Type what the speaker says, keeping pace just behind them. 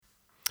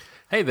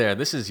Hey there,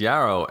 this is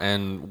Yarrow,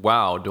 and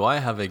wow, do I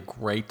have a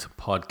great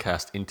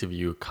podcast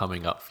interview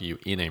coming up for you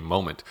in a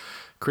moment.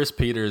 Chris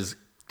Peters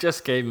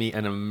just gave me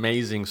an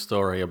amazing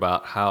story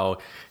about how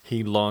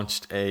he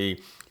launched a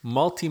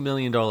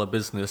multi-million dollar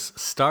business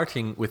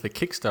starting with a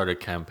Kickstarter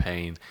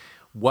campaign.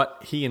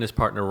 What he and his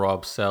partner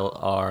Rob sell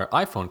are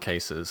iPhone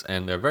cases,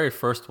 and their very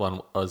first one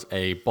was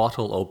a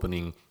bottle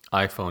opening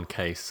iPhone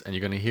case, and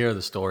you're going to hear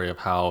the story of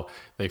how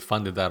they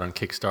funded that on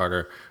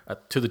Kickstarter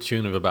to the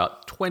tune of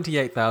about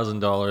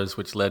 $28,000,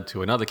 which led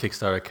to another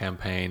Kickstarter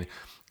campaign,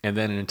 and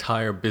then an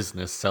entire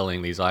business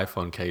selling these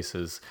iPhone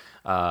cases,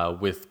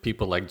 with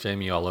people like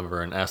Jamie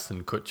Oliver and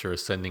Ashton Kutcher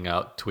sending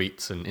out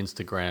tweets and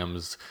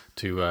Instagrams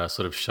to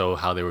sort of show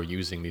how they were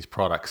using these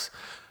products.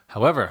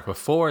 However,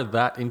 before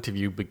that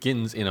interview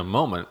begins in a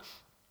moment,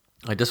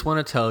 I just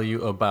want to tell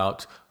you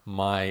about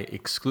my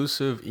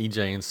exclusive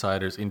EJ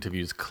Insiders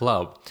Interviews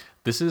Club.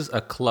 This is a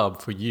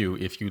club for you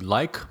if you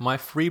like my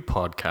free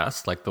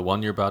podcasts, like the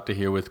one you're about to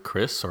hear with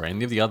Chris or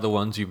any of the other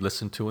ones you've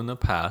listened to in the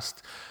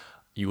past.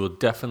 You will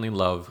definitely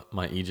love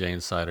my EJ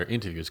Insider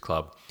Interviews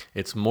Club.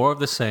 It's more of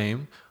the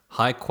same,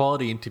 high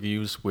quality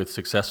interviews with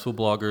successful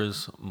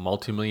bloggers,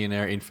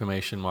 multimillionaire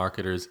information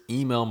marketers,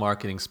 email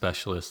marketing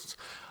specialists.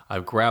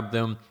 I've grabbed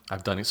them,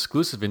 I've done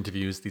exclusive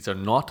interviews. These are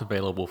not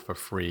available for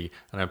free,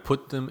 and I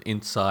put them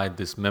inside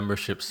this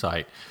membership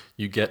site.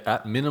 You get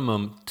at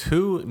minimum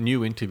 2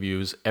 new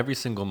interviews every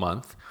single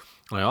month.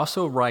 And I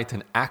also write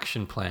an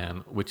action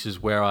plan, which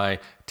is where I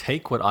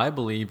take what I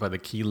believe are the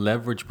key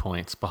leverage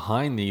points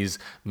behind these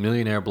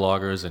millionaire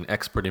bloggers and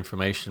expert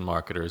information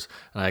marketers,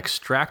 and I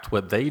extract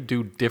what they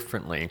do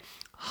differently,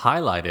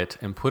 highlight it,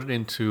 and put it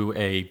into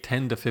a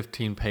 10 to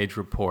 15 page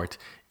report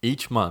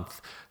each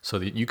month so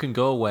that you can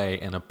go away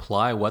and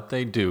apply what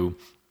they do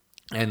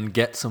and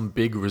get some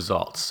big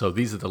results. So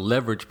these are the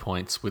leverage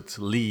points which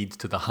leads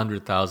to the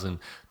 100,000,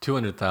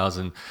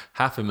 200,000,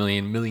 $500,000,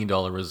 $1 million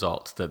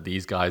results that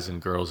these guys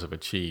and girls have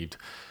achieved.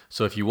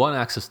 So if you want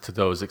access to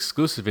those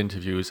exclusive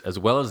interviews as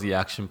well as the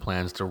action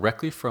plans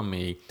directly from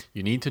me,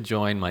 you need to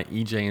join my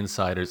EJ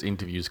Insiders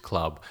Interviews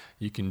Club.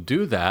 You can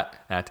do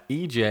that at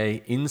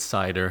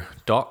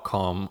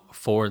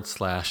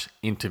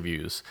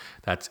ejinsider.com/interviews.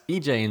 That's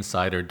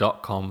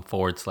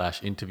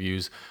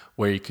ejinsider.com/interviews,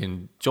 where you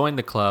can join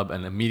the club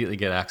and immediately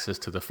get access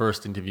to the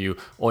first interview,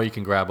 or you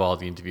can grab all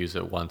the interviews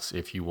at once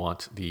if you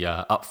want the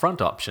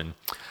upfront option.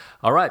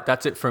 All right,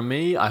 that's it from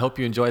me. I hope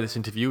you enjoy this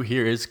interview.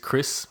 Here is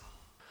Chris.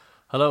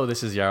 Hello,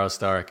 this is Yarrow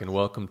Stark, and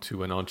welcome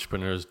to an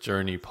Entrepreneur's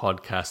Journey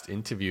podcast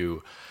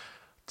interview.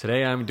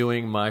 Today I'm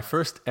doing my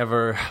first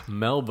ever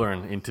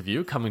Melbourne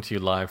interview, coming to you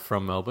live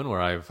from Melbourne,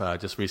 where I've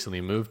just recently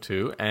moved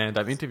to, and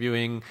I'm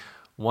interviewing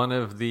one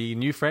of the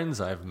new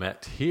friends I've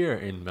met here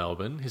in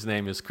Melbourne. His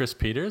name is Chris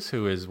Peters,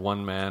 who is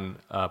one man,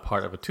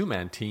 part of a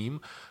 2-man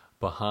team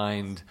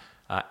behind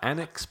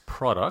Annex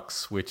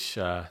Products, which,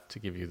 to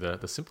give you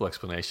the simple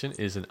explanation,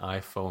 is an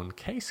iPhone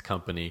case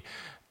company.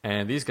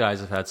 And these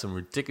guys have had some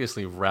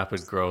ridiculously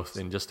rapid growth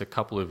in just a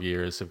couple of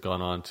years, have gone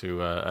on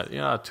to a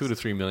 $2 to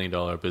 $3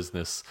 million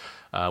business,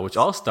 which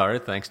all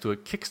started thanks to a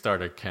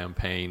Kickstarter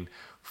campaign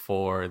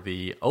for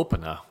the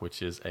opener,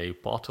 which is a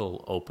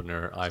bottle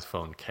opener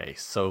iPhone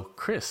case. So,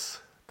 Chris,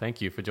 thank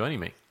you for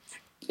joining me.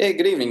 Yeah,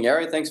 good evening,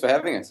 Yarrow. Thanks for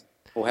having us,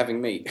 or having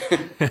me.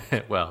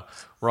 Well,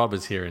 Rob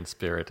is here in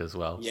spirit as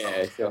well.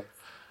 Yeah, sure.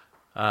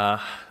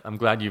 I'm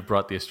glad you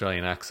brought the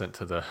Australian accent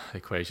to the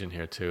equation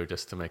here too,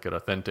 just to make it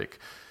authentic.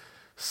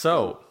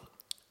 So,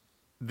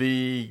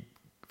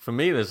 for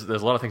me, there's a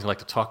lot of things I'd like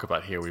to talk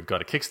about here. We've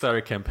got a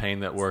Kickstarter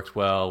campaign that worked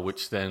well,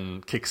 which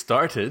then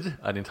kickstarted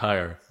an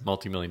entire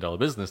multi-million dollar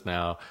business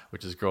now,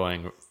 which is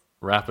growing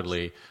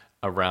rapidly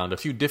around a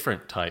few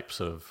different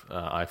types of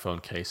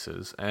iPhone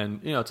cases.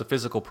 And, it's a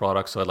physical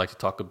product, so I'd like to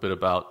talk a bit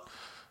about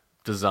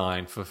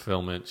design,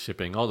 fulfillment,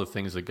 shipping, all the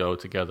things that go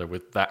together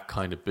with that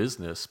kind of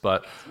business.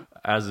 But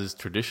as is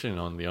tradition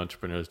on the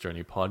Entrepreneur's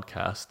Journey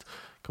podcast,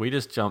 can we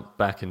just jump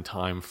back in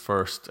time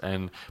first?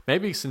 And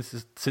maybe since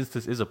this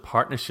is a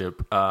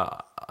partnership,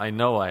 I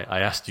know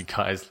I asked you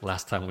guys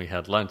last time we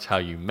had lunch how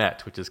you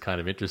met, which is kind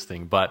of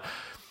interesting. But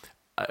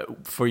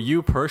for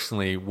you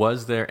personally,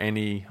 was there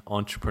any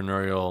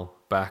entrepreneurial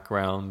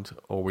background,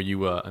 or were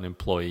you an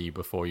employee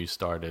before you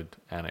started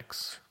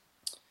Annex?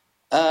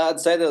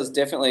 I'd say there was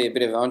definitely a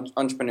bit of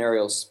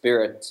entrepreneurial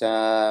spirit.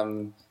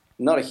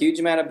 Not a huge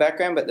amount of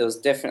background, but there was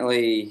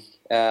definitely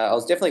I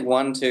was definitely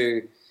one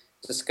to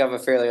discover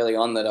fairly early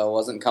on that I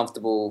wasn't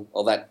comfortable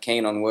or that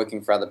keen on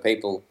working for other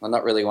people. I'm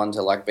not really one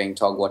to like being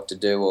told what to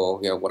do or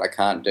what I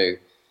can't do.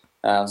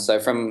 So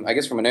from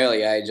an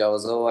early age, I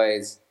was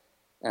always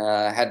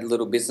had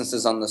little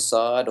businesses on the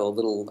side, or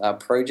little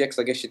projects,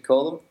 I guess you'd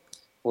call them,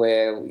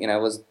 where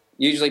was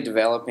usually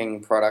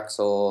developing products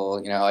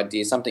or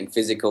ideas, something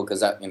physical, because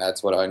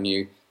that's what I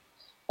knew.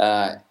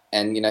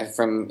 And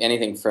from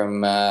anything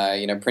from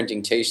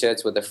printing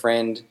T-shirts with a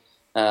friend,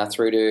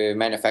 through to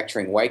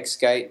manufacturing wake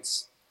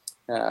skates.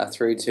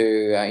 Through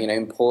to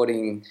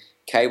importing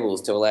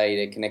cables to allow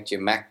you to connect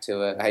your Mac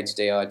to a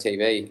HDI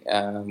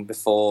TV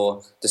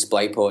before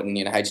DisplayPort and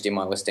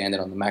HDMI was standard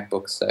on the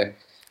MacBooks. So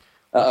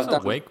I've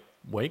done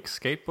wake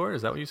skateboard.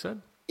 Is that what you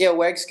said? Yeah,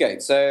 wake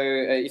skate. So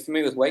you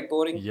familiar with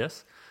wakeboarding?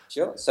 Yes.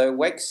 Sure. So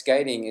wake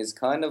skating is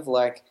kind of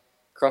like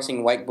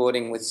crossing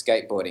wakeboarding with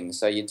skateboarding.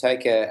 So you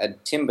take a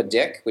timber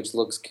deck, which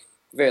looks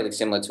fairly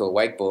similar to a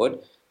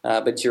wakeboard,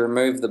 but you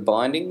remove the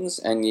bindings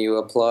and you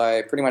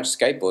apply pretty much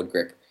skateboard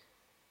grip.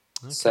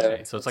 So,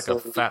 Okay, so it's like a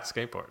fat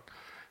skateboard.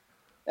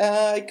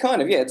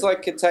 kind of, yeah. It's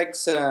like it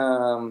takes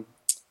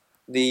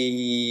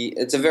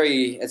it's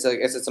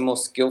a more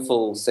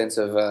skillful sense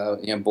of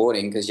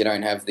boarding, because you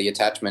don't have the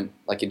attachment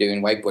like you do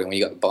in wakeboarding where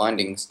you got the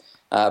bindings.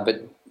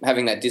 But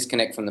having that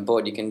disconnect from the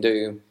board, you can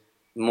do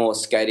more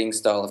skating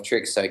style of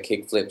tricks, so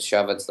kick flips,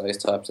 shove it's, those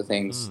types of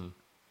things.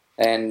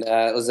 And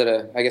I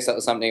guess that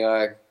was something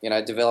I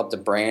developed a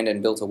brand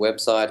and built a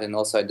website, and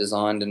also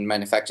designed and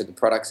manufactured the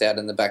products out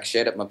in the back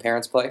shed at my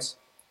parents' place.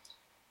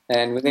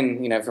 And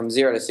within, from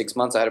 0 to 6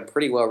 months, I had a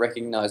pretty well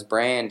recognized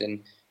brand,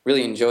 and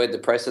really enjoyed the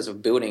process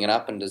of building it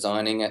up and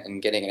designing it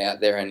and getting it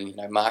out there and,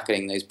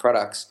 marketing these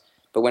products.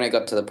 But when it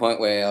got to the point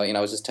where, I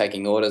was just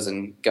taking orders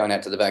and going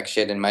out to the back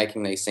shed and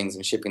making these things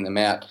and shipping them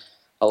out,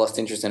 I lost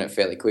interest in it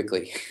fairly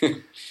quickly.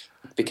 It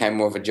became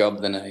more of a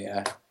job than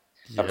a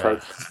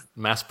project.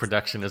 Mass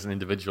production as an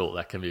individual,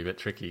 that can be a bit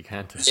tricky,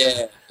 can't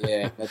it?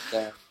 Yeah.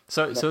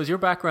 So is your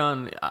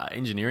background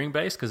engineering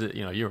based? Because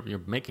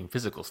you're making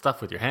physical stuff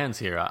with your hands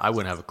here. I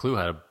wouldn't have a clue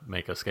how to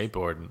make a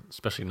skateboard, and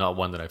especially not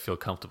one that I feel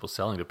comfortable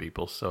selling to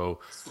people. So,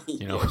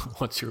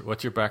 what's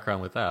your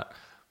background with that?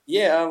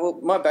 Yeah,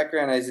 well, my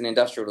background is an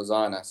industrial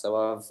designer, so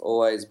I've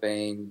always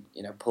been,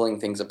 pulling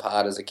things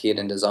apart as a kid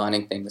and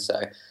designing things.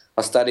 So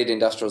I studied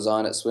industrial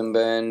design at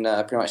Swinburne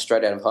pretty much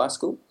straight out of high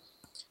school,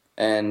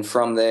 and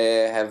from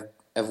there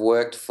have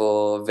worked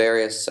for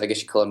various, I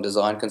guess you call them,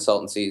 design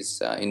consultancies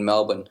in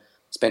Melbourne.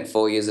 Spent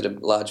 4 years at a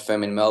large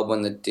firm in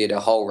Melbourne that did a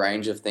whole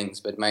range of things,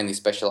 but mainly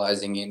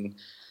specialising in,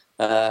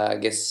 I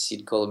guess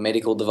you'd call it,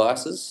 medical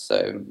devices,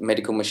 so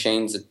medical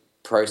machines that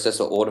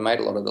process or automate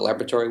a lot of the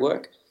laboratory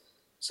work.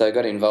 So I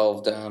got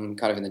involved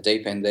kind of in the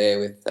deep end there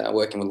with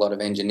working with a lot of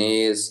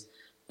engineers,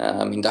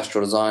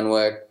 industrial design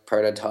work,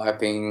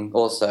 prototyping,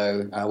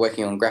 also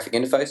working on graphic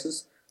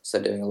interfaces,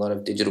 so doing a lot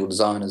of digital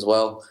design as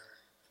well.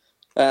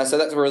 So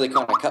that's really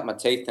kind of cut my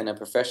teeth in a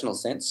professional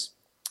sense.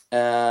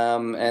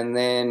 And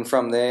then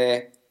from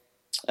there,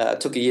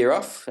 took a year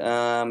off,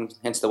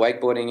 hence the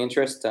wakeboarding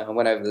interest.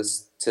 Went over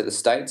to the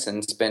States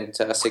and spent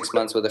 6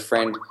 months with a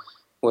friend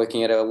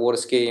working at a water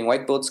skiing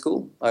wakeboard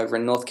school over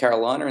in North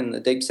Carolina in the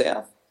deep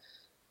south.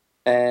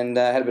 And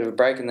had a bit of a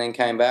break, and then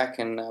came back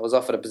and was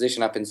offered a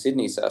position up in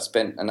Sydney. So I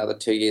spent another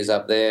 2 years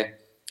up there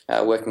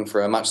working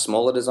for a much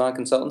smaller design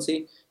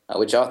consultancy,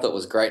 which I thought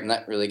was great, and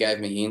that really gave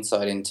me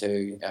insight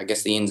into, I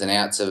guess, the ins and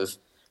outs of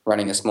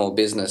running a small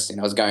business.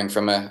 I was going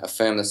from a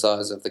firm the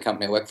size of the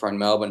company I work for in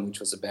Melbourne, which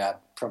was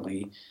about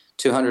probably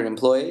 200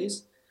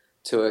 employees,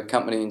 to a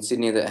company in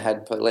Sydney that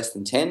had probably less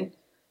than 10.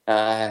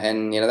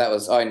 And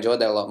I enjoyed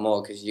that a lot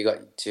more, because you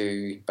got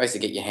to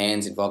basically get your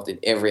hands involved in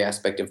every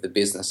aspect of the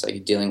business. So you're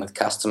dealing with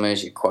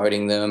customers, you're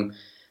quoting them,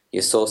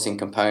 you're sourcing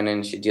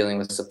components, you're dealing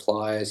with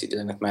suppliers, you're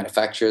dealing with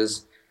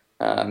manufacturers.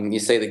 You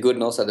see the good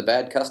and also the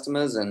bad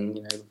customers,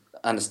 and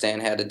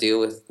understand how to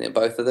deal with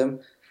both of them.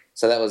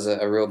 So that was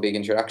a real big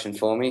introduction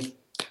for me.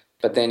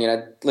 But then,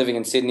 living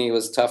in Sydney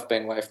was tough,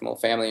 being away from all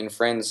family and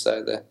friends.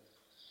 So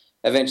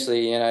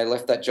eventually,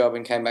 left that job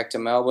and came back to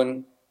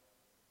Melbourne,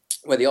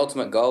 where the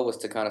ultimate goal was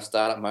to kind of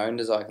start up my own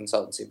design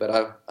consultancy. But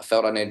I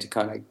felt I needed to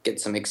kind of get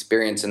some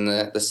experience in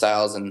the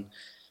sales and,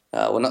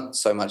 not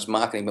so much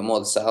marketing, but more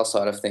the sales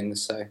side of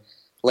things. So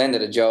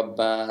landed a job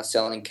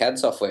selling CAD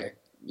software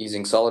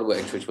using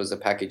SolidWorks, which was a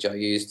package I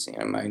used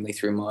mainly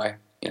through my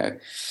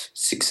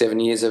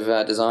 6-7 years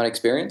of design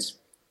experience.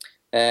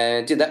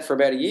 Did that for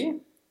about a year.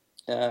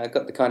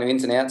 Got the kind of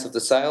ins and outs of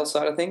the sales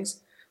side of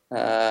things.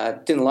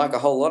 Didn't like a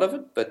whole lot of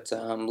it, but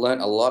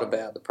learnt a lot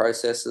about the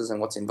processes and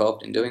what's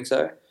involved in doing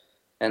so.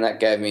 And that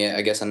gave me,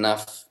 I guess,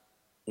 enough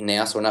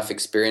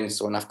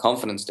experience or enough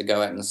confidence to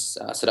go out and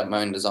set up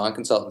my own design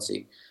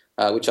consultancy,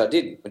 which I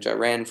did, which I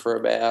ran for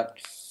about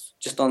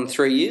just on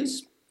 3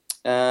 years.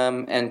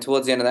 And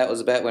towards the end of that was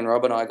about when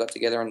Rob and I got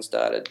together and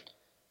started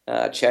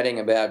chatting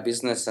about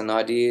business and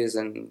ideas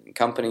and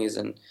companies,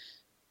 and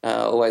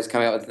always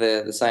coming up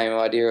with the same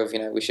idea of,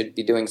 we should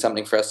be doing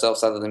something for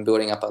ourselves other than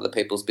building up other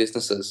people's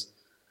businesses.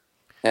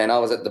 And I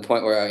was at the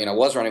point where I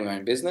was running my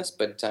own business,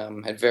 but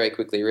had very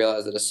quickly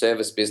realised that a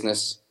service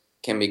business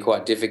can be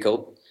quite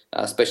difficult,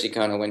 especially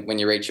kind of when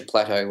you reach a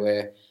plateau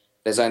where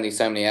there's only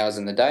so many hours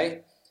in the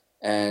day,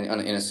 and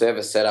in a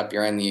service setup,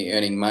 you're only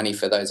earning money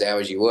for those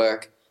hours you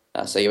work.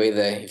 So you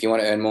either, if you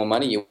want to earn more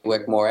money, you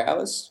work more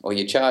hours or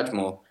you charge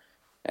more.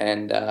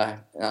 And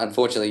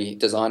unfortunately,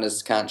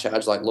 designers can't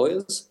charge like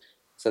lawyers.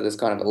 So there's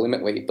kind of a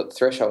limit where you put the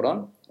threshold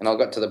on. And I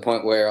got to the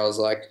point where I was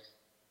like,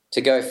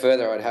 to go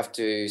further, I'd have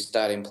to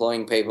start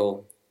employing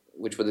people,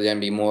 which would then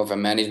be more of a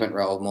management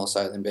role, more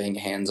so than being a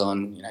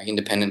hands-on,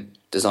 independent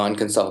design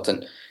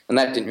consultant. And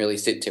that didn't really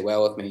sit too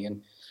well with me.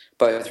 And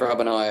both Rob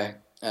and I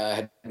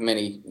had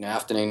many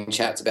afternoon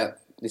chats about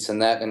this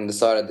and that, and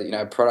decided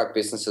that, product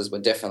businesses were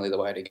definitely the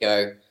way to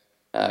go.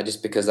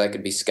 just because they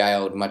could be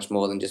scaled much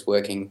more than just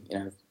working,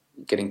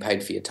 getting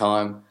paid for your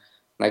time.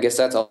 And I guess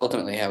that's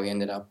ultimately how we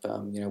ended up,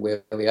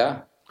 where we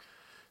are.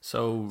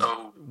 So,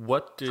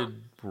 what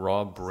did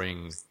Rob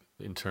bring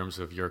in terms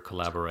of your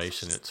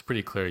collaboration? It's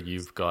pretty clear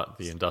you've got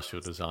the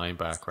industrial design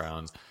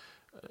background.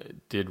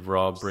 Did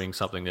Rob bring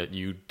something that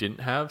you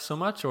didn't have so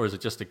much, or is it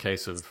just a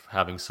case of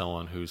having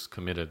someone who's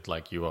committed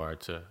like you are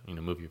to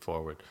move you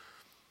forward?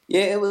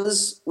 Yeah, it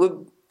was.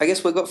 I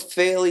guess we've got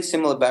fairly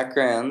similar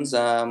backgrounds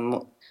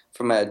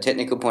from a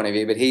technical point of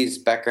view, but his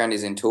background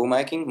is in tool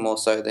making more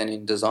so than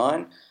in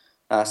design.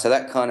 So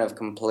that kind of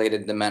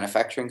completed the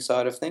manufacturing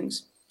side of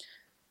things.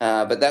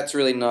 But that's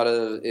really not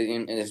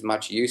in as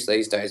much use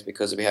these days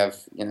because we have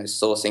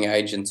sourcing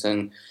agents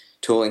and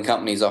tooling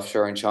companies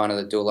offshore in China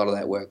that do a lot of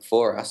that work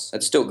for us.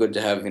 It's still good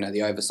to have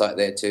the oversight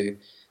there too,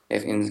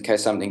 if in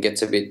case something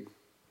gets a bit.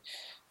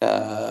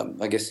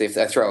 I guess if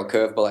they throw a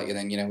curveball at you,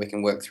 then we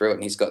can work through it,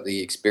 and he's got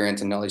the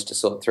experience and knowledge to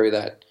sort through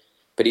that.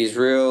 But his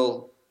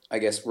real, I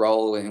guess,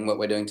 role in what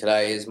we're doing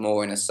today is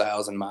more in a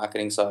sales and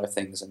marketing side of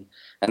things, and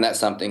that's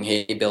something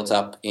he built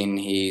up in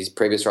his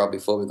previous role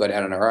before we got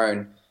out on our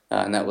own,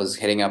 and that was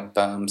heading up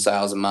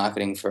sales and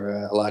marketing for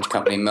a large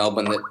company in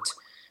Melbourne that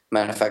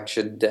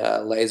manufactured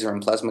laser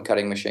and plasma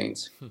cutting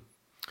machines.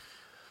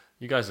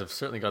 You guys have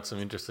certainly got some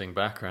interesting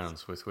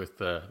backgrounds with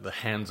the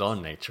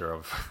hands-on nature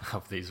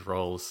of these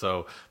roles.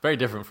 So very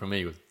different from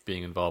me with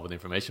being involved with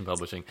information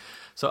publishing.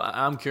 So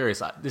I'm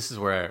curious, this is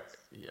where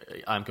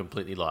I'm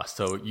completely lost.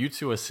 So you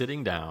two are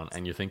sitting down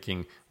and you're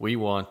thinking, we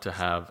want to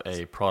have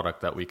a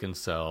product that we can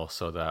sell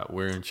so that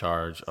we're in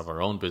charge of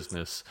our own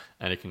business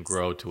and it can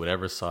grow to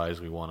whatever size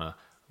we want to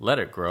let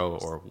it grow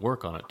or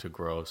work on it to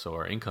grow so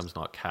our income's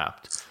not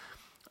capped.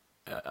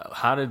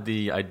 How did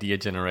the idea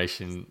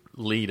generation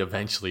lead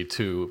eventually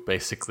to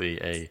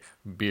basically a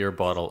beer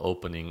bottle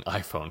opening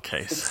iPhone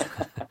case?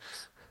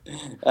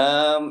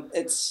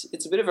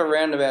 It's a bit of a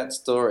roundabout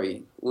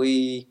story.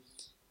 We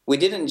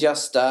didn't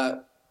just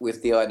start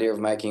with the idea of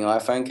making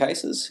iPhone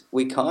cases.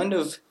 We kind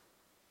of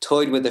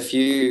toyed with a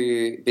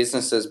few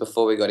businesses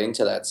before we got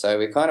into that. So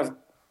we kind of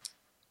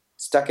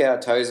stuck our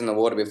toes in the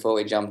water before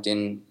we jumped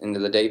into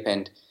the deep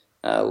end.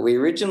 We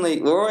were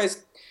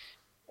always,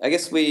 I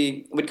guess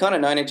we'd kind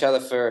of known each other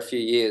for a few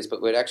years,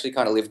 but we'd actually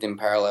kind of lived in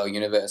parallel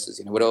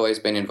universes. We'd always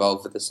been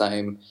involved with the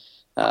same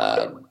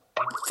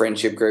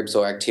friendship groups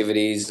or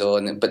activities,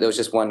 but there was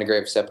just one degree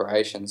of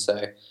separation.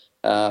 So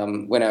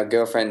when our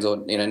girlfriends, or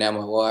now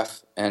my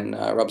wife and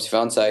Rob's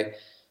fiance,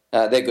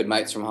 they're good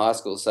mates from high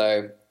school.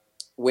 So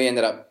we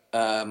ended up,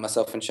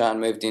 myself and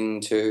Sean moved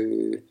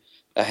into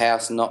a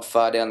house not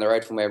far down the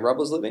road from where Rob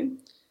was living.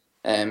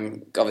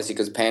 Obviously,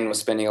 because Pan was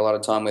spending a lot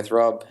of time with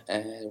Rob,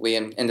 and we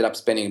ended up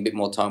spending a bit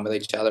more time with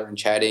each other and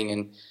chatting,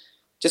 and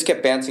just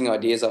kept bouncing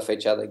ideas off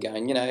each other,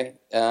 going,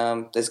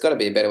 there's got to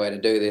be a better way to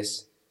do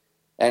this.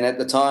 And at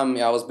the time,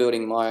 I was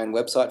building my own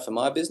website for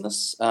my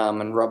business,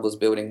 and Rob was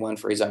building one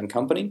for his own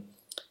company.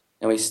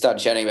 And we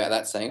started chatting about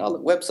that, saying,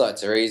 look,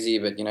 websites are easy,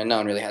 but, no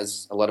one really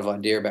has a lot of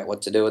idea about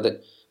what to do with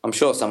it. I'm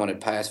sure someone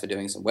would pay us for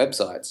doing some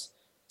websites.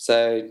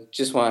 So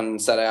just one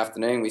Saturday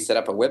afternoon, we set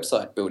up a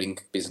website building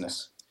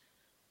business.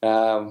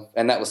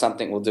 And that was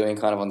something we're doing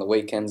kind of on the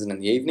weekends and in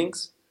the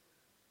evenings.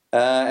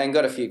 And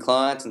got a few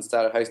clients and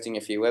started hosting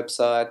a few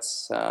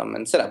websites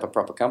and set up a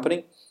proper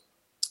company.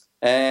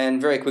 And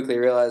very quickly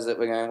realised that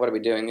we're going, what are we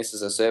doing? This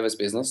is a service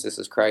business. This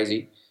is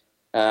crazy.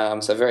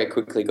 So very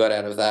quickly got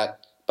out of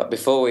that. But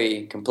before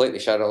we completely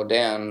shut it all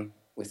down,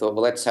 we thought,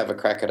 well, let's have a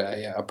crack at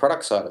a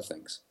product side of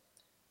things.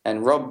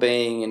 And Rob,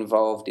 being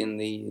involved in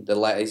the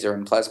laser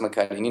and plasma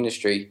cutting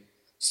industry,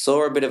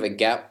 saw a bit of a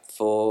gap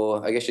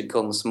for, I guess you'd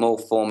call them small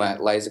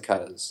format laser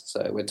cutters.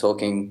 So we're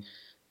talking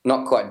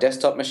not quite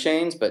desktop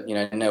machines, but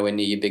nowhere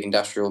near your big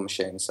industrial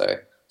machines. So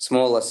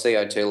smaller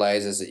CO2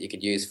 lasers that you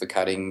could use for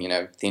cutting,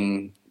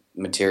 thin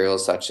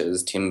materials such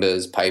as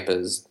timbers,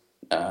 papers,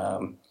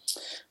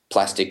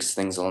 plastics,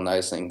 things along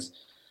those things.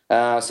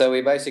 So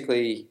we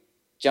basically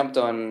jumped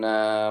on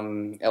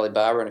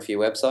Alibaba and a few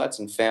websites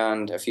and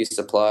found a few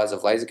suppliers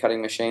of laser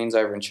cutting machines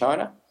over in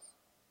China.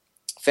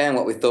 Found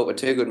what we thought were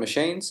two good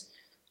machines.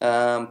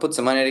 Put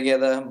some money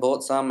together,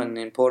 bought some and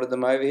imported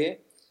them over here,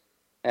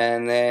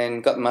 and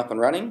then got them up and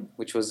running,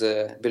 which was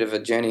a bit of a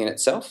journey in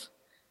itself.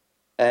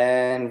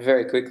 And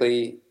very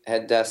quickly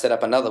had set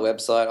up another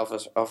website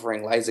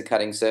offering laser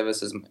cutting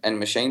services and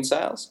machine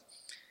sales.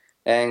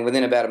 And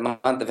within about a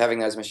month of having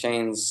those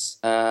machines,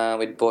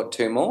 we'd bought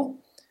two more,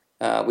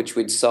 which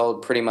we'd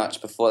sold pretty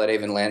much before that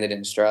even landed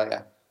in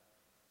Australia.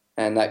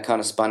 And that kind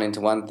of spun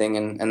into one thing,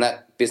 and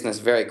that business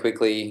very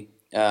quickly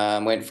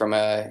went from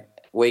a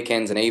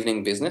weekends and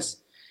evening business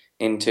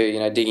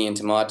into digging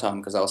into my time,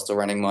 because I was still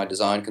running my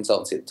design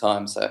consultancy at the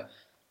time. So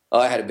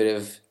I had a bit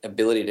of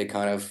ability to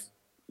kind of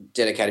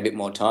dedicate a bit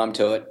more time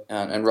to it,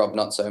 and Rob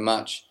not so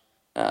much.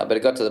 But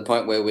it got to the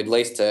point where we'd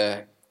leased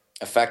a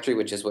factory,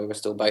 which is where we're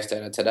still based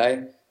out of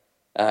today,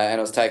 and I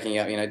was taking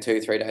up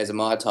 2-3 days of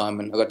my time,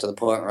 and I got to the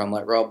point where I'm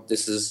like, Rob,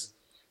 this is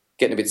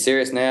getting a bit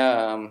serious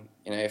now.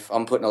 If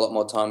I'm putting a lot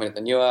more time in it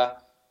than you are,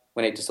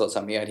 we need to sort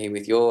something out here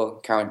with your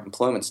current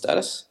employment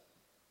status.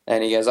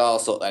 And he goes, oh, I'll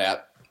sort that out.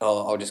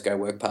 I'll just go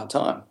work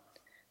part-time,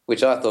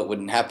 which I thought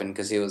wouldn't happen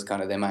because he was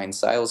kind of their main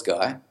sales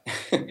guy.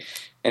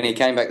 And he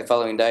came back the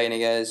following day and he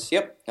goes,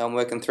 yep, I'm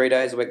working 3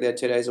 days a week there,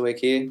 2 days a week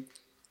here.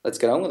 Let's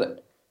get on with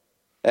it.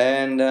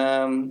 And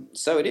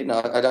so we did. And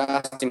I'd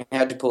asked him,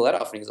 how'd you pull that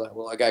off? And he's like,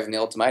 well, I gave him the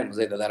ultimatum. It was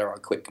either that or I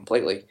quit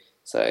completely.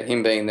 So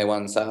him being their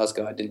one sales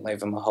guy didn't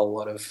leave him a whole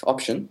lot of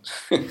option.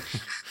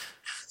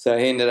 So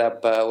he ended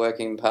up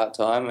working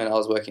part-time, and I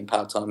was working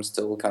part-time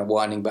still, kind of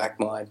winding back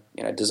my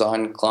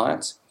design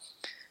clients.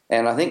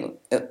 And I think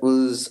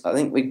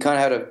we kind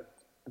of had a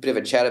bit of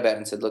a chat about it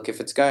and said, look,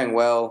 if it's going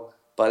well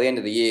by the end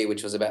of the year,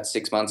 which was about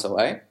 6 months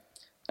away,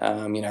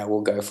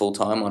 we'll go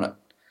full-time on it.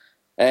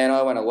 And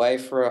I went away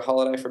for a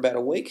holiday for about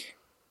a week.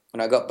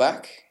 And I got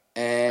back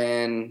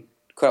and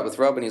caught up with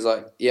Rob, and he's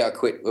like, yeah, I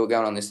quit. We were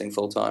going on this thing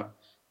full-time.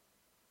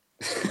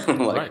 I'm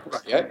like,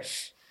 right. Yeah.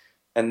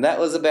 And that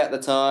was about the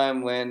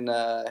time when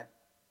the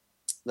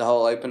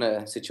whole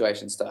opener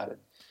situation started.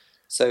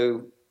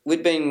 So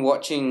I'd been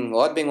watching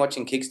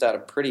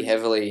Kickstarter pretty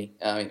heavily,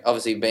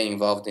 obviously being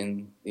involved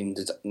in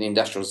the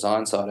industrial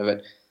design side of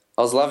it.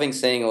 I was loving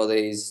seeing all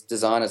these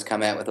designers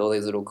come out with all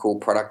these little cool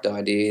product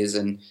ideas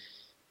and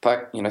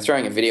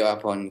throwing a video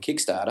up on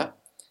Kickstarter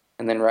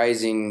and then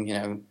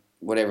raising,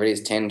 whatever it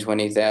is, $10,000,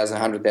 $20,000,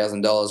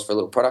 $100,000 for a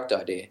little product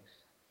idea.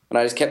 And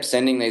I just kept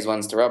sending these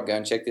ones to Rob,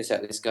 going, check this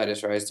out. This guy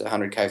just raised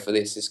 $100K for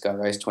this. This guy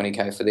raised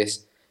 $20K for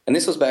this. And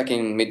this was back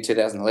in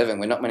mid-2011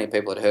 when not many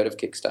people had heard of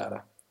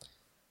Kickstarter.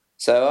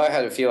 So I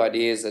had a few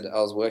ideas that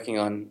I was working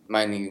on.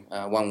 Mainly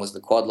one was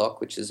the quad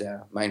lock, which is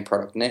our main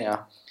product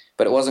now.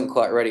 But it wasn't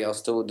quite ready. I was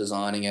still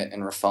designing it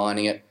and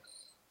refining it.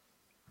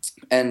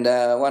 And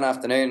one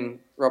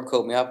afternoon, Rob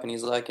called me up and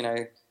he's like,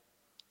 I've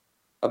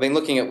been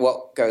looking at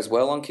what goes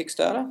well on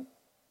Kickstarter.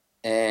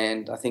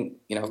 And I think,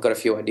 I've got a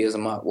few ideas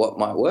on what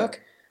might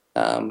work.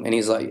 And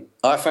he's like,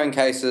 iPhone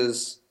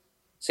cases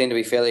seem to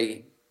be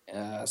fairly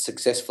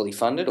successfully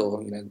funded,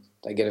 or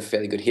they get a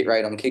fairly good hit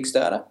rate on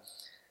Kickstarter.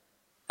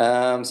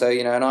 So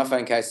an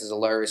iPhone case is a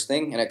low risk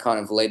thing, and it kind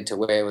of led to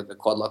where the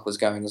quad lock was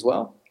going as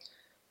well.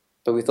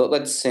 But we thought,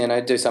 let's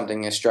do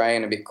something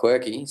Australian, a bit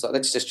quirky. So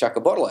let's just chuck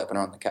a bottle opener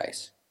on the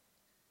case.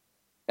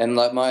 And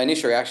like my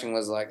initial reaction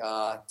was like,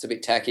 it's a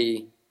bit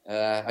tacky.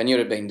 I knew it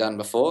had been done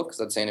before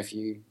because I'd seen a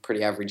few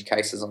pretty average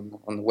cases on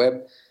the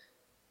web.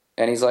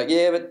 And he's like,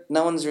 yeah, but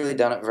no one's really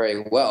done it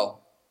very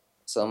well.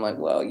 So I'm like,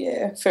 well,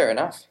 yeah, fair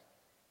enough.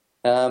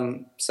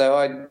 So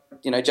I,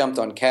 jumped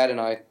on CAD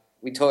and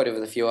we toyed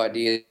with a few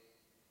ideas.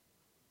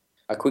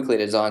 I quickly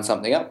designed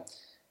something up,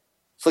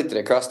 flicked it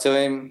across to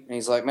him, and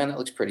he's like, man, that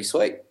looks pretty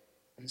sweet.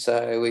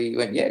 So we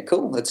went, yeah,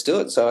 cool, let's do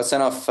it. So I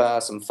sent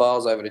off some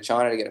files over to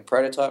China to get a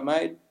prototype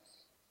made.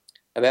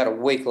 About a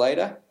week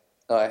later,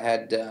 I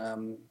had,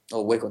 or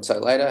a week or so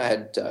later, I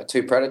had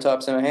 2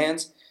 prototypes in my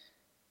hands,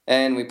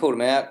 and we pulled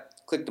them out,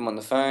 clicked them on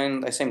the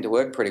phone. They seemed to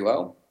work pretty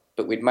well,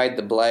 but we'd made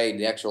the blade,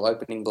 the actual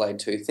opening blade,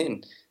 too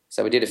thin.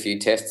 So we did a few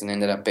tests and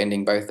ended up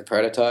bending both the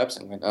prototypes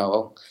and went, oh,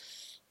 well,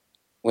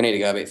 we need to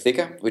go a bit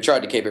thicker. We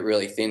tried to keep it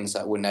really thin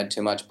so it wouldn't add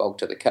too much bulk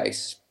to the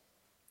case.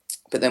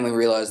 But then we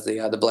realised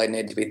the blade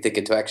needed to be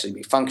thicker to actually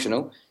be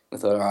functional. We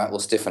thought, all right, we'll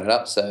stiffen it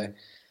up. So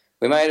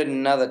we made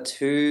another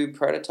 2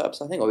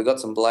 prototypes, I think, or we got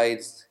some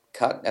blades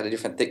cut out of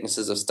different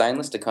thicknesses of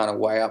stainless to kind of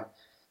weigh up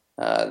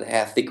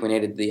how thick we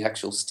needed the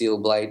actual steel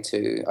blade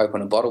to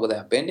open a bottle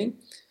without bending,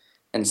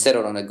 and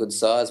settled on a good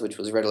size, which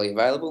was readily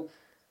available.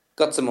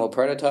 Got some more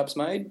prototypes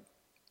made,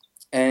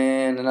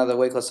 and another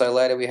week or so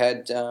later we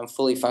had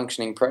fully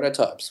functioning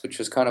prototypes, which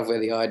was kind of where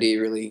the idea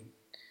really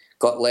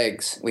got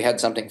legs. We had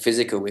something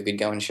physical we could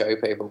go and show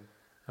people.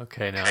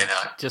 Okay, now,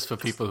 just for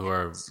people who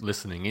are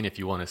listening in, if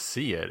you want to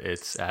see it,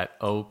 it's at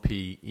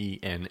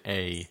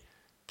OPENA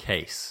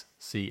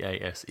case.com,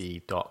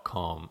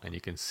 and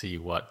you can see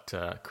what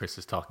Chris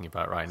is talking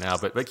about right now.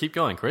 But keep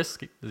going, Chris.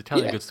 Tell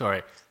me a good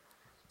story.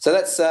 So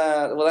that's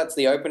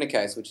the opener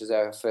case, which is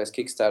our first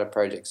Kickstarter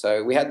project.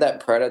 So we had that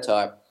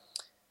prototype,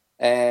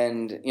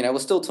 and we're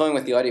still toying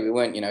with the idea. We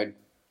weren't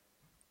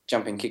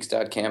jumping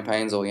Kickstarter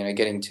campaigns or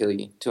getting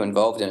too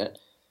involved in it.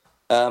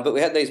 But we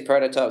had these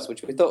prototypes,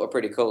 which we thought were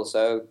pretty cool.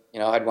 So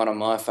I had one on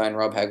my phone,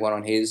 Rob had one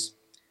on his,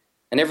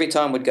 and every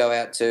time we'd go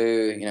out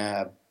to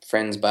a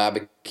friend's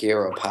barbecue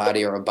or a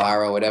party or a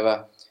bar or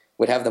whatever,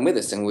 we'd have them with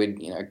us and we'd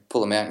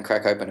pull them out and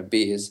crack open a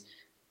beers.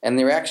 And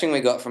the reaction we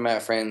got from our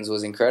friends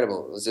was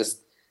incredible. It was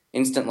just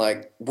instant,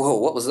 like, whoa,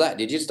 what was that?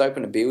 Did you just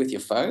open a beer with your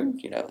phone?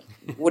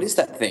 What is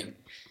that thing?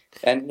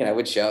 And,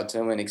 we'd show it to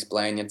them and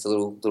explain it's a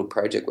little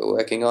project we're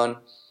working on.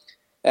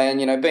 And,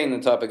 being the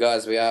type of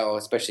guys we are, or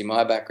especially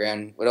my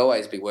background, we'd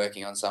always be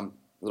working on some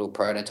little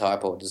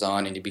prototype or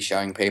design and to be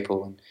showing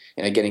people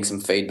and, getting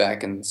some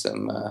feedback and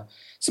some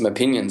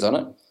opinions on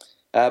it.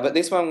 But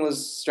this one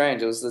was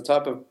strange. It was the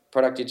type of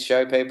product you'd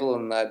show people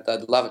and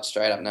they'd love it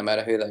straight up no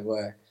matter who they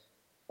were.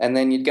 And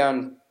then you'd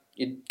go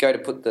to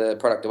put the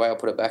product away or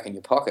put it back in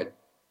your pocket,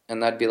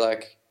 and they'd be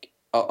like,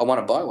 I want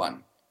to buy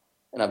one.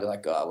 And I'd be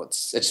like, oh,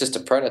 it's just a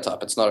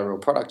prototype. It's not a real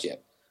product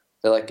yet.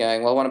 They're like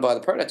going, well, I want to buy the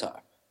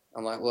prototype.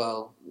 I'm like,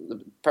 well,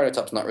 the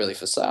prototype's not really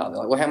for sale. They're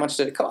like, well, how much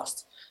did it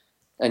cost?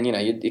 and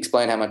you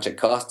explain how much it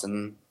costs,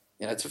 and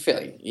it's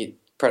a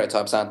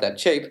prototypes aren't that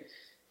cheap,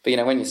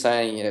 but when you're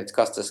saying it's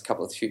cost us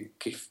a few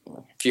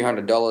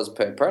 $100s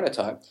per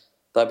prototype,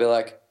 they'll be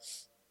like,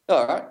 oh,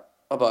 all right,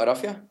 I'll buy it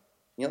off you. And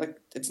you're like,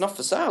 it's not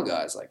for sale,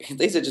 guys. Like,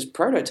 these are just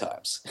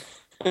prototypes.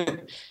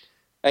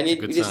 And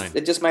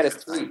it just made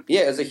us think.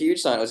 Yeah, it was a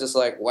huge sign. It was just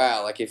like,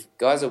 wow, like if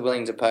guys are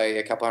willing to pay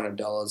a couple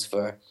 $100s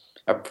for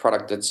a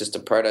product that's just a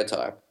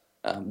prototype,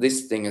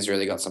 this thing has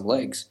really got some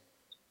legs.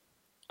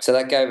 So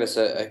that gave us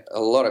a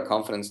lot of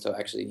confidence to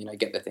actually,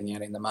 get the thing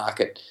out in the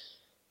market,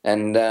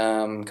 and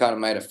kind of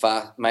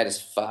made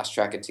us fast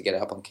track it to get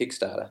it up on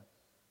Kickstarter.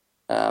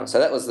 So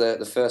that was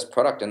the first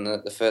product and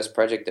the first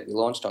project that we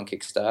launched on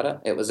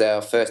Kickstarter. It was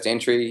our first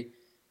entry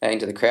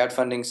into the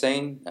crowdfunding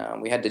scene.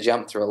 We had to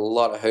jump through a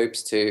lot of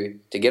hoops to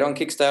get on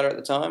Kickstarter at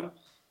the time,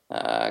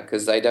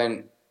 because at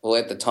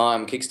the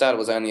time, Kickstarter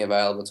was only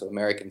available to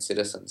American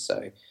citizens.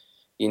 So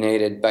you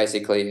needed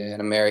basically an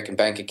American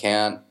bank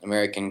account,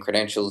 American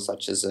credentials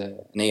such as an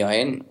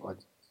EIN, or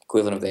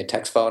equivalent of their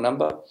tax file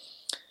number,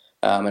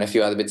 and a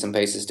few other bits and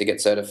pieces to get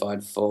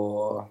certified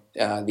for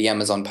the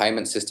Amazon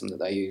payment system that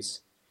they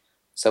use.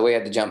 So we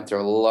had to jump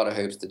through a lot of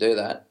hoops to do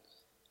that.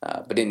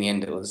 But in the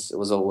end, it was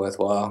all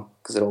worthwhile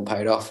because it all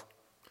paid off.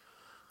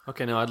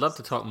 Okay, now I'd love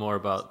to talk more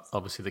about,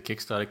 obviously, the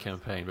Kickstarter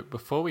campaign. But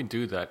before we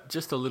do that,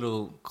 just a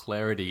little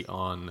clarity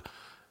on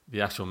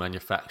the actual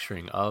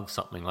manufacturing of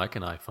something like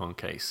an iPhone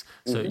case.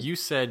 So you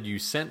said you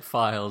sent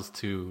files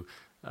to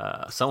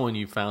someone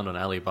you found on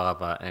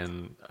Alibaba,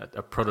 and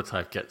a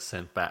prototype gets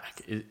sent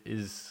back.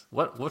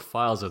 What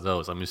files are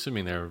those? I'm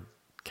assuming they're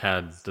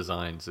CAD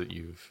designs that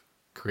you've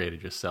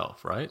created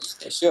yourself, right?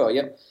 Sure,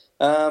 yep.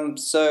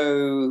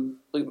 So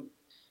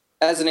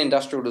as an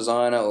industrial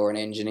designer or an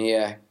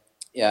engineer,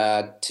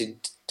 to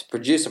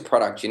produce a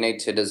product, you need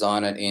to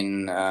design it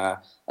in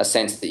a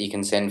sense that you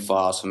can send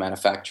files for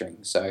manufacturing.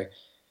 So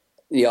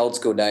the old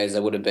school days,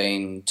 there would have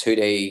been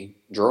 2D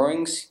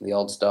drawings, the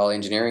old style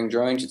engineering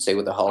drawings, you'd see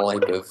with a whole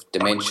heap of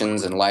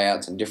dimensions and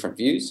layouts and different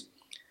views.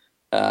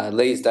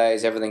 These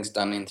days, everything's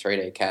done in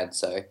 3D CAD.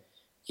 So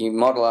you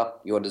model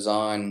up your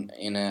design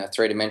in a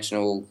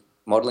three-dimensional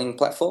modeling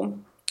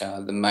platform.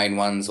 The main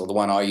ones, or the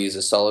one I use,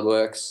 is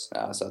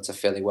SolidWorks, so it's a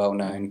fairly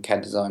well-known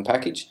CAD design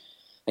package.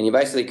 And you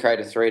basically create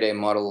a 3D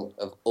model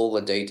of all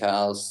the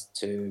details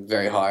to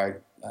very high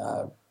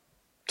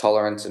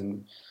tolerance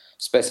and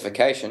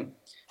specification,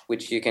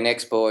 which you can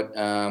export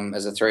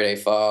as a 3D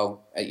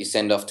file that you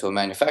send off to a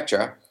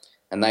manufacturer,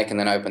 and they can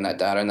then open that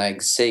data and they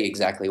see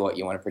exactly what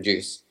you want to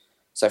produce.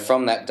 So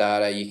from that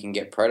data, you can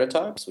get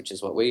prototypes, which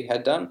is what we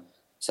had done.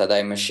 So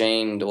they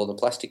machined all the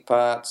plastic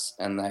parts,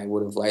 and they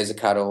would have laser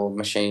cut or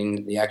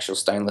machined the actual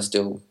stainless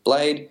steel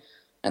blade,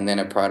 and then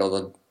applied all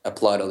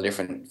the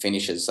different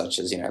finishes, such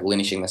as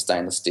linishing the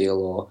stainless steel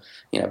or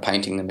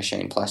painting the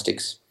machined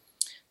plastics.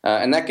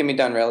 And that can be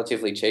done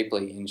relatively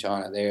cheaply in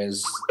China.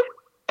 There's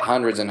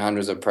hundreds and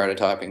hundreds of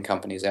prototyping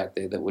companies out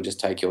there that will just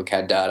take your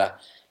CAD data,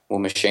 will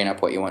machine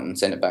up what you want, and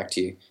send it back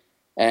to you.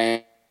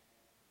 And in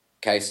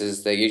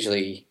cases, they're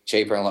usually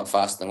cheaper and a lot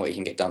faster than what you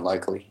can get done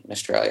locally in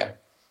Australia.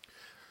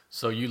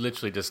 So you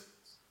literally just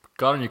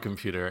got on your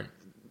computer,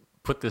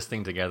 put this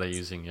thing together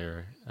using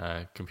your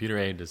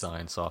computer-aided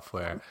design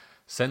software,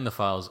 send the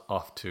files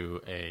off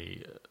to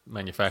a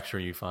manufacturer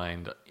you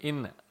find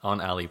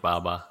on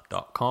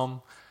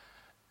Alibaba.com,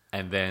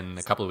 and then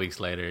a couple of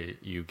weeks later,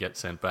 you get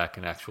sent back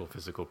an actual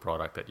physical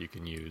product that you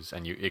can use,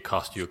 and it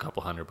cost you a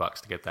couple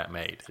 $100 to get that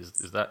made. Is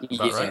that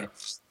about right?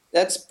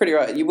 That's pretty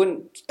right.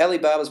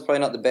 Alibaba's probably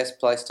not the best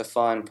place to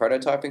find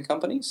prototyping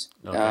companies.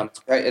 Okay.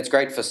 It's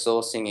great for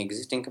sourcing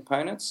existing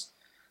components.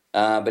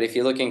 But if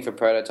you're looking for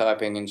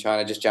prototyping in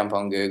China, just jump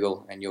on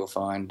Google and you'll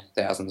find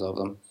thousands of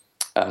them.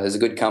 There's a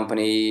good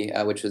company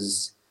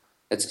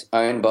it's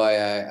owned by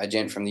a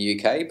gent from the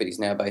UK, but he's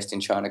now based in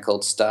China,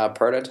 called Star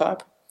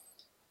Prototype.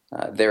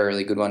 They're a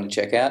really good one to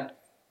check out.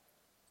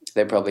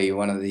 They're probably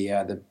one of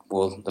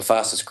the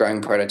fastest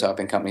growing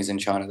prototyping companies in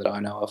China that I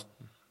know of.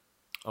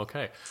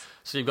 Okay.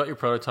 So you've got your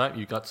prototype,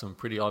 you've got some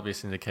pretty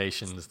obvious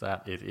indications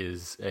that it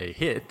is a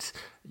hit.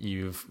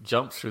 You've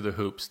jumped through the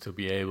hoops to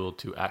be able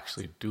to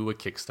actually do a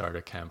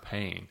Kickstarter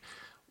campaign.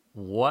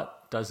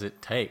 What does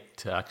it take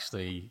to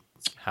actually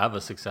have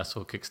a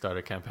successful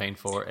Kickstarter campaign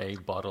for a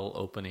bottle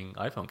opening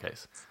iPhone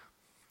case?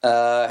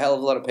 A hell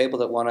of a lot of people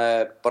that want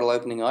a bottle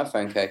opening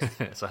iPhone case.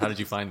 So how did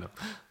you find them?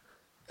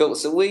 Cool.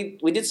 So we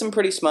did some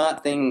pretty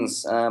smart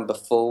things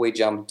before we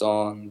jumped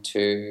on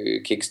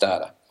to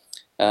Kickstarter.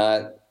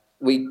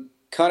 We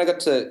kind of got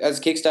to, as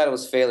Kickstarter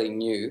was fairly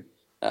new,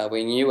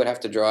 we knew we'd have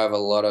to drive a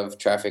lot of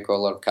traffic or a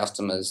lot of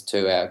customers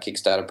to our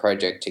Kickstarter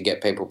project to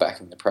get people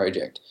backing the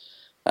project.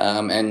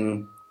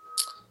 And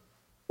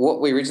what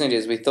we originally did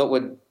is we thought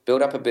we'd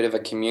build up a bit of a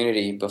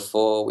community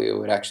before we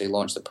would actually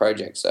launch the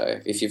project. So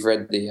if you've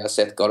read the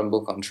Seth Godin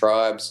book on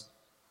tribes,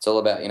 it's all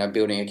about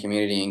building a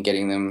community and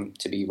getting them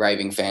to be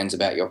raving fans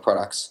about your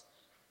products.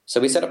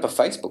 So we set up a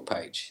Facebook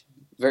page.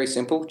 Very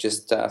simple,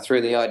 just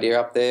threw the idea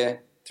up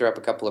there, threw up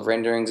a couple of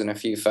renderings and a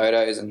few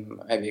photos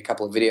and maybe a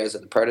couple of videos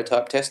of the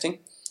prototype testing.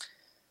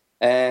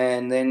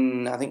 And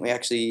then I think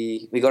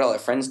we got all our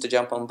friends to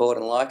jump on board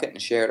and like it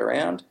and share it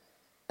around.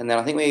 And then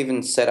I think we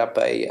even set up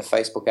a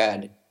Facebook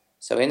ad.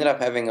 So we ended up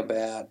having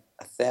about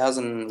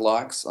 1,000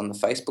 likes on the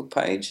Facebook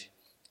page,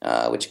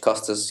 which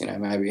cost us,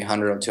 maybe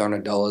 $100 or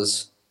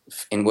 $200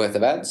 in worth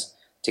of ads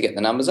to get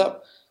the numbers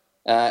up.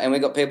 And we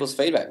got people's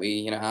feedback.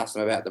 We, asked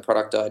them about the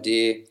product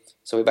idea.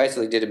 So we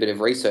basically did a bit of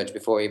research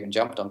before we even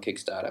jumped on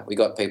Kickstarter. We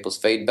got people's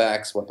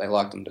feedbacks, what they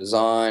liked in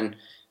design,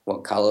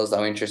 what colours they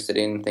were interested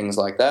in, things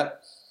like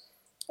that.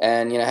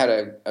 And,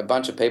 had a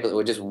bunch of people that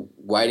were just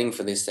waiting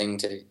for this thing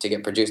to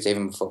get produced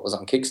even before it was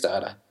on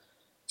Kickstarter.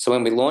 So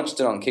when we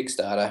launched it on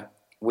Kickstarter,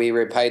 we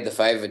repaid the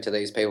favour to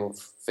these people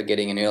for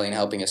getting in early and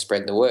helping us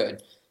spread the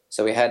word.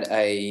 So we had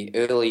a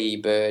early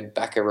bird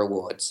backer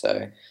reward.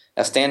 So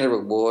our standard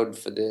reward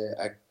for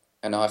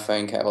an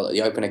iPhone cable,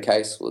 the opener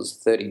case,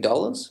 was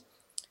 $30.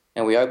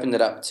 And we opened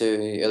it up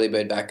to early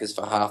bird backers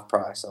for half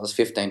price. So it was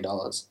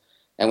 $15.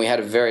 And we had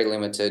a very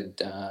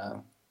limited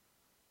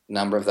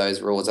number of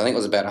those rewards. I think it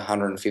was about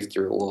 150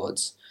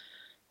 rewards.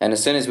 And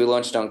as soon as we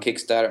launched on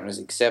Kickstarter and was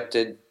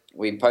accepted,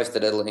 we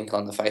posted a link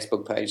on the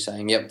Facebook page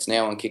saying, yep, it's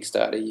now on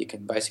Kickstarter. You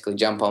can basically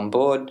jump on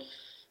board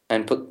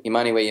and put your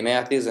money where your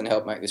mouth is and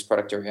help make this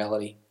product a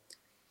reality.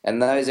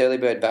 And those early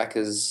bird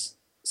backers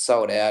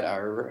sold out,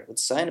 I would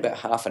say, in about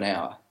half an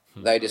hour.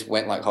 They just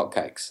went like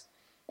hotcakes.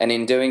 And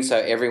in doing so,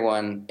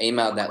 everyone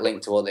emailed that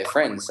link to all their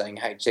friends saying,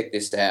 hey, check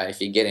this out.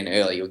 If you get in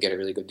early, you'll get a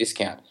really good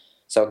discount.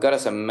 So it got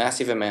us a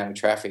massive amount of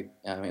traffic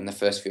in the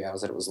first few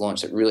hours that it was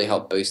launched. It really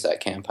helped boost that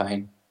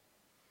campaign.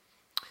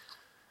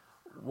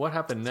 What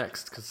happened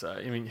next? Because,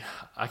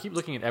 I keep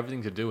looking at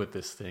everything to do with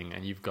this thing,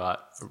 and you've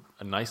got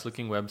a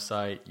nice-looking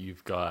website.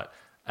 You've got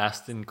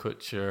Ashton,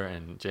 Kutcher,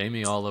 and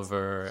Jamie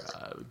Oliver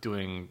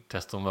doing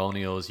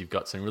testimonials. You've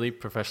got some really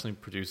professionally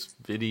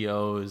produced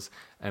videos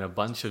and a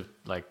bunch of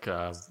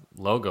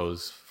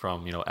logos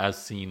from,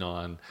 as seen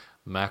on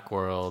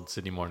Macworld,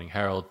 Sydney Morning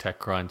Herald,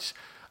 TechCrunch.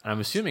 And I'm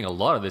assuming a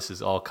lot of this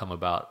has all come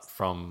about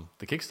from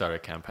the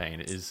Kickstarter campaign.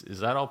 Is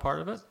that all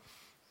part of it?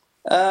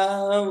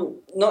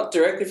 Not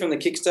directly from the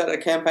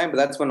Kickstarter campaign, but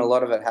that's when a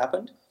lot of it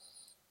happened.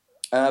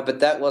 But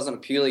that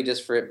wasn't purely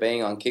just for it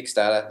being on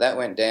Kickstarter. That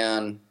went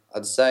down,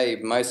 I'd say,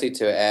 mostly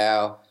to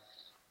our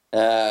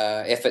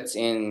efforts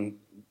in,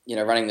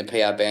 running the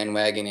PR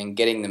bandwagon and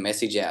getting the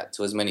message out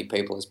to as many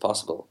people as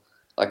possible.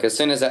 Like, as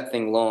soon as that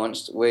thing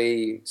launched,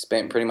 we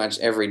spent pretty much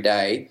every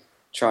day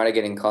trying to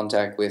get in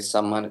contact with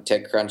someone at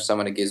TechCrunch,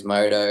 someone at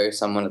Gizmodo,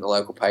 someone at the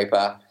local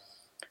paper.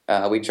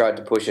 We tried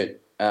to push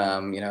it,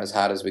 as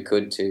hard as we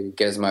could to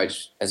get as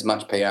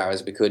much PR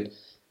as we could.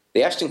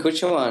 The Ashton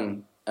Kutcher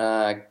one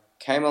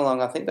came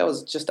along, I think that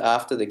was just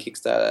after the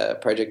Kickstarter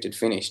project had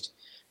finished,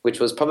 which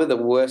was probably the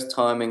worst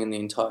timing in the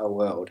entire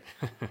world.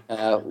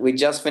 We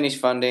just finished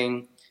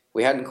funding.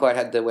 We hadn't quite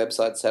had the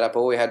website set up.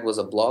 All we had was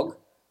a blog,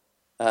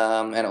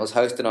 and it was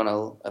hosted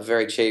on a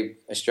very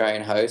cheap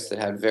Australian host that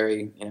had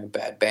very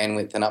bad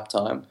bandwidth and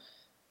uptime.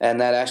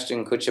 And that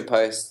Ashton Kutcher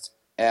post,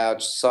 our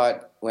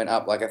site went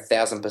up like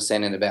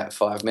 1,000% in about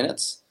 5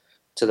 minutes,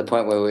 to the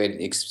point where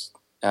we'd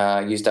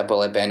used up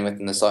all our bandwidth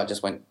and the site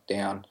just went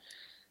down.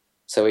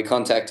 So we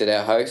contacted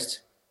our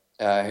host,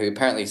 who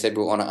apparently said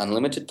we were on an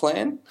unlimited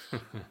plan.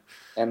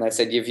 And they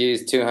said, you've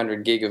used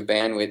 200 gig of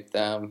bandwidth,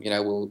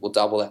 we'll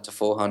double that to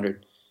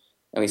 400.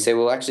 And we said,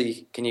 well,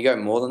 actually, can you go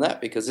more than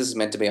that? Because this is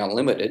meant to be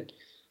unlimited.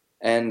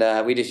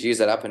 And we just used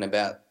that up in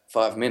about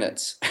 5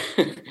 minutes.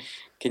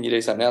 Can you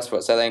do something else for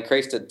it? So they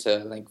increased it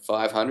to, I think,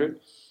 500.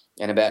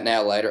 And about an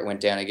hour later, it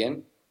went down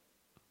again.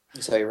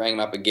 So he rang him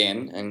up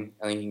again, and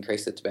I think he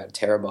increased it to about a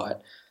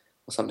terabyte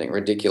or something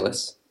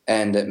ridiculous.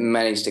 And it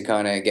managed to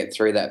kind of get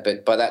through that.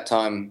 But by that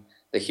time,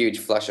 the huge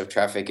flush of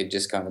traffic had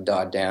just kind of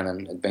died down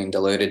and had been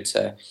diluted.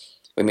 So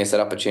we missed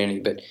that opportunity.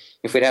 But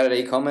if we'd had an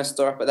e-commerce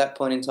store up at that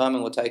point in time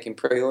and were taking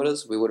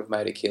pre-orders, we would have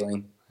made a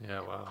killing.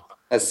 Yeah, wow.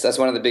 That's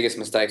one of the biggest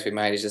mistakes we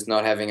made, is just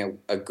not having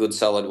a good,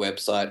 solid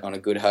website on a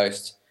good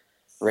host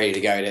ready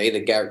to go to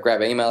either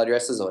grab email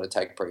addresses or to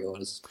take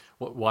pre-orders.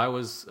 Why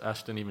was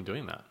Ashton even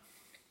doing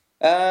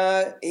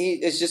that?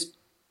 It's just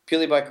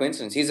purely by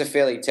coincidence. He's a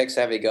fairly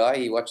tech-savvy guy.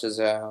 He watches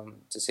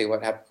to see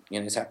what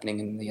is happening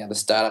in the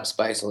startup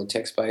space or the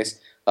tech space.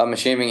 I'm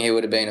assuming he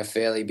would have been a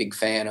fairly big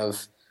fan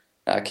of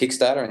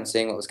Kickstarter and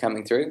seeing what was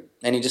coming through,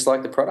 and he just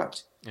liked the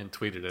product. And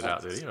tweeted it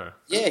out, did he? Or?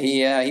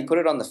 Yeah, he put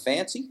it on the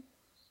fancy,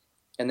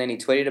 and then he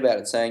tweeted about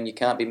it saying, you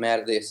can't be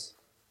mad at this.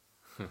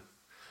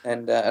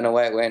 And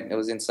away it went. It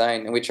was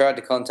insane. And we tried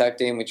to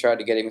contact him. We tried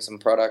to get him some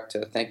product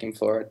to thank him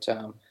for it.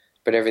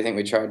 But everything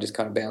we tried just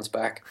kind of bounced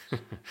back.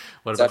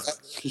 What about?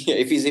 Yeah,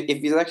 if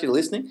he's actually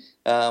listening,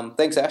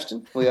 thanks,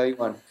 Ashton. We owe you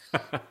one.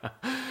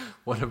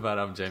 What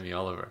about Jamie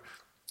Oliver?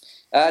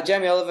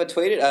 Jamie Oliver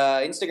tweeted,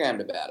 Instagrammed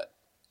about it.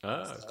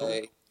 Oh, so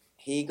cool.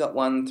 He got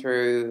one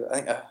through, I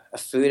think, a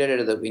food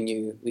editor that we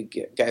knew. We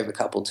gave a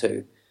couple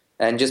to.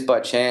 And just by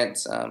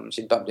chance,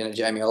 she'd bumped into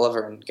Jamie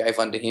Oliver and gave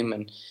one to him,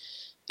 and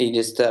he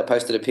just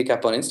posted a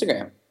pickup on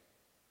Instagram.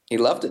 He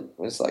loved it. It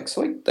was like,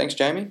 sweet, thanks,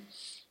 Jamie.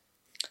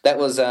 That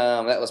was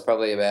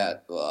probably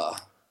about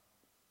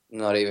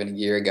not even a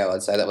year ago.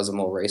 I'd say that was a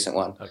more recent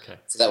one. Okay.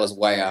 So that was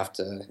way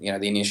after,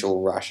 the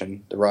initial rush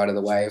and the ride of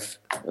the wave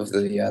of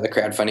the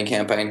crowdfunding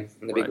campaign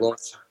and the big Right.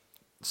 launch.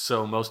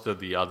 So most of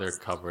the other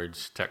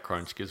coverage,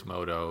 TechCrunch,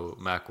 Gizmodo,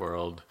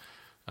 Macworld,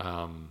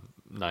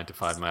 9 to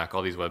 5 Mac,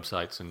 all these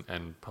websites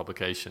and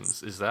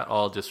publications, is that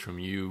all just from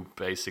you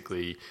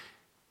basically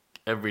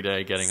every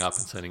day getting up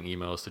and sending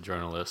emails to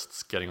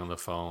journalists, getting on the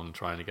phone,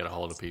 trying to get a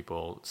hold of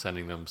people,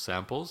 sending them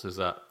samples? Is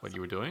that what you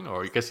were doing?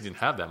 Or I guess you didn't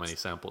have that many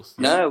samples.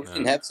 No, we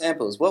didn't have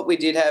samples. What we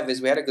did have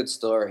is we had a good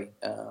story.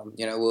 We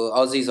were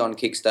Aussies on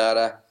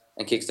Kickstarter,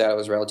 and Kickstarter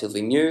was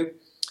relatively new.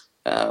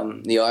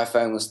 The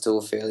iPhone was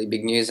still fairly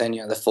big news then.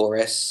 The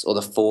 4S or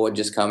the 4 had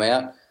just come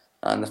out,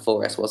 and the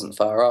 4S wasn't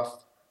far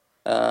off.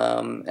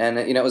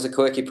 It was a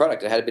quirky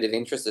product. It had a bit of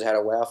interest. It had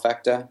a wow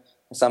factor.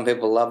 Some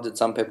people loved it,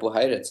 some people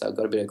hated it, so it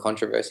got a bit of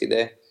controversy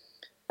there.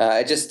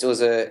 It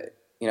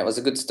was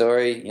a good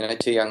story.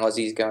 Two young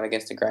Aussies going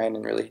against the grain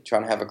and really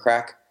trying to have a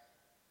crack.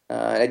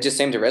 It just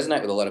seemed to resonate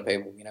with a lot of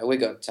people.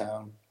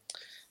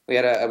 We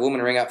had a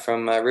woman ring up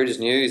from Reuters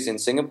News in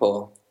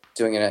Singapore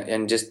doing it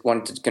and just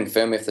wanted to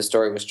confirm if the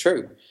story was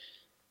true.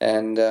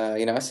 And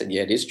I said,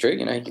 yeah, it is true.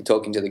 You're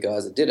talking to the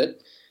guys that did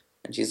it.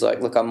 And she's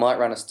like, look, I might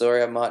run a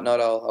story, I might not.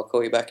 I'll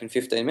call you back in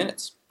 15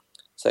 minutes.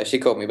 So she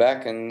called me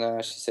back and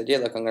she said, yeah,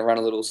 look, I'm going to run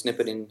a little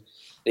snippet in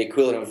the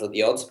equivalent of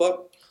the odd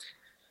spot.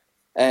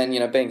 And,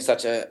 being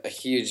such a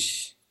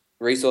huge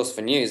resource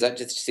for news, that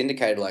just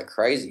syndicated like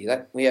crazy.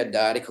 That we had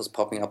articles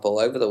popping up all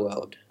over the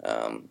world.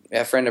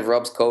 Our friend of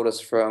Rob's called us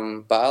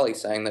from Bali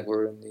saying that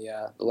we're in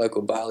the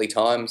local Bali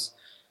Times.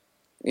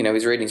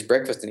 He's reading his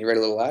breakfast and he read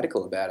a little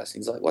article about us.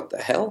 He's like, what the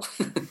hell?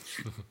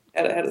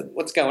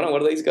 What's going on?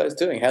 What are these guys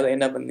doing? How they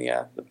end up in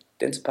the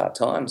Denser Part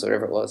Times or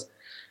whatever it was?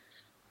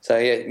 So,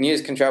 yeah,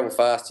 news can travel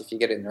fast if you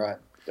get it in the right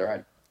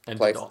and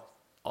place. Did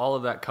all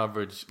of that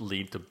coverage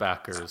lead to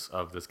backers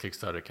of this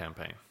Kickstarter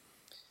campaign?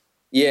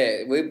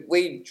 Yeah,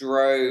 we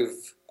drove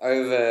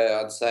over,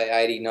 I'd say,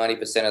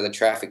 80-90% of the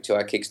traffic to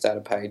our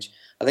Kickstarter page.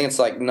 I think it's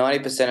like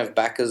 90% of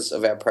backers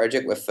of our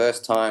project were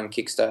first-time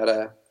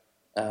Kickstarter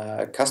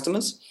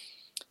customers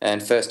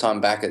and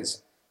first-time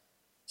backers.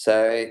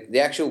 So the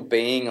actual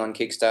being on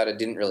Kickstarter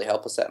didn't really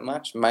help us that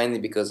much, mainly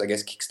because I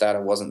guess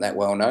Kickstarter wasn't that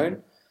well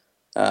known.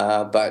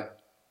 But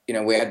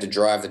we had to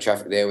drive the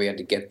traffic there. We had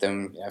to get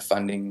them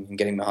funding and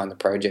getting behind the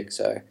project.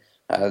 So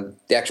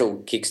the actual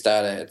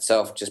Kickstarter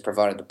itself just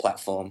provided the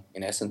platform,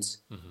 in essence,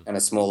 and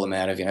a small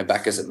amount of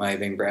backers that may have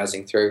been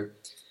browsing through.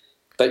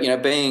 But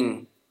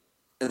being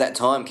at that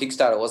time,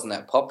 Kickstarter wasn't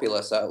that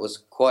popular, so it was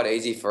quite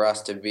easy for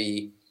us to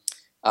be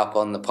up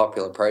on the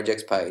popular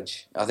projects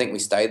page. I think we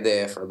stayed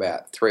there for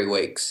about 3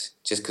 weeks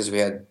just because we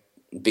had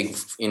big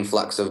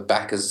influx of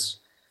backers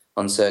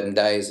on certain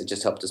days. It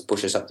just helped us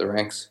push us up the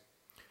ranks.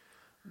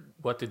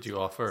 What did you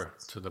offer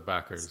to the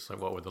backers?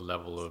 Like, what were the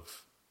level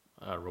of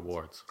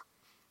rewards?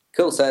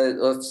 Cool.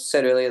 So I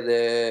said earlier,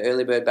 the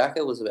early bird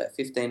backer was about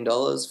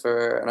 $15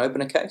 for an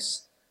opener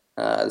case.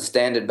 The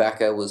standard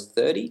backer was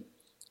 $30.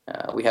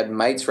 We had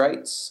mates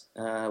rates,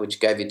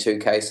 which gave you 2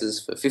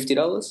 cases for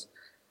 $50.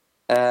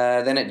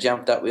 Then it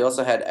jumped up. We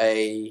also had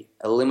a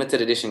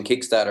limited edition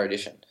Kickstarter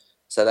edition.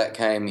 So that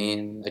came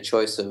in a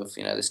choice of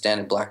the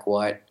standard black,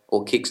 white,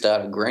 or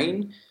Kickstarter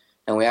green.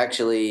 And we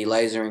actually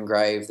laser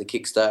engraved the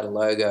Kickstarter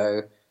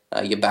logo,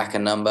 your backer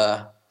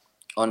number,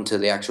 onto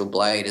the actual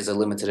blade as a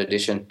limited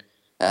edition.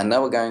 And they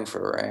were going for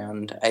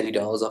around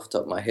 $80 off the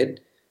top of my head.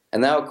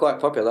 And they were quite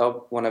popular. They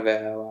were one of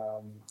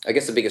our, I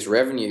guess, the biggest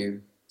revenue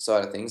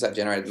side of things. That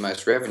generated the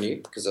most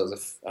revenue because it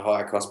was a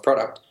higher cost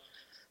product.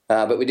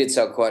 But we did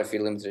sell quite a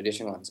few limited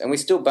edition ones. And we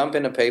still bump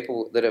into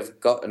people that have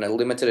gotten a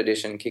limited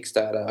edition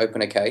Kickstarter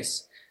opener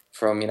case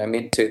from,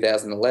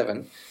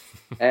 mid-2011.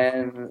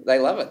 And they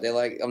love it. They're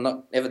like, I'm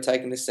not ever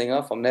taking this thing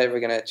off. I'm never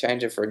going to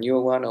change it for a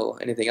newer one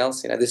or anything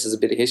else. This is a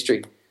bit of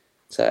history.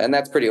 So, and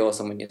that's pretty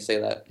awesome when you see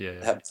that.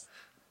 Yeah.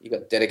 You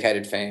got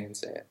dedicated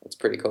fans. Yeah, it's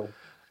pretty cool.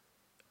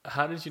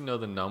 How did you know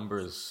the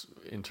numbers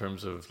in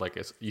terms of, like,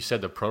 you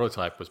said the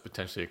prototype was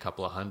potentially a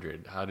couple of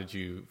hundred. How did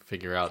you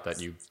figure out that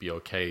you'd be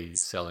okay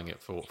selling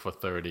it for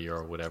 30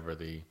 or whatever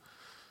the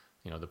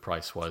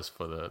price was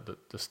for the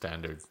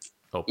standard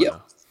opener?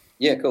 Yep.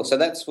 Yeah, cool. So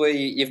that's where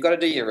you've got to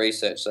do your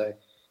research. So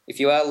if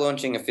you are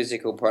launching a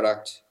physical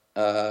product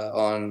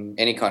on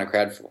any kind of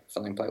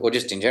crowdfunding play, or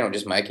just in general,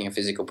 just making a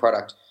physical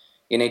product,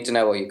 you need to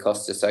know all your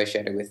costs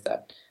associated with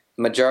that.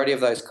 The majority of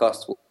those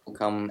costs will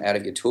come out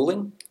of your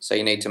tooling. So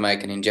you need to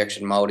make an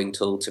injection molding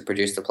tool to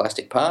produce the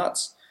plastic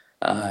parts.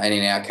 And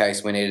in our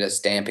case, we needed a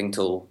stamping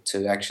tool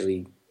to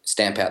actually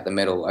stamp out the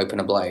metal, open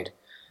a blade.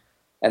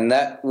 And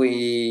that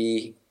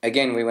we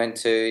went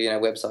to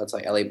websites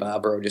like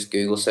Alibaba or just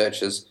Google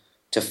searches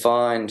to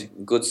find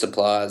good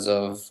suppliers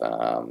of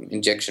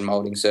injection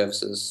molding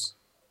services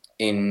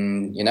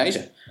in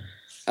Asia.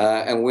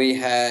 And we'd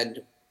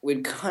had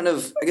about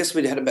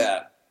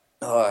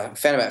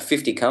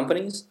 50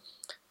 companies,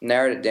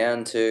 narrowed it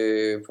down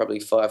to probably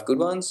 5 good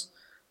ones,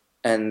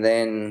 and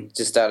then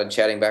just started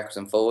chatting backwards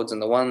and forwards.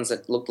 And the ones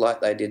that looked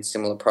like they did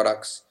similar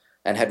products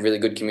and had really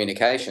good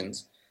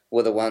communications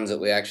were the ones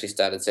that we actually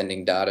started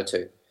sending data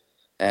to.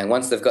 And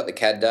once they've got the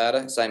CAD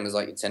data, same as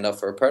like you'd send off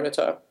for a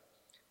prototype,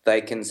 they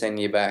can send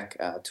you back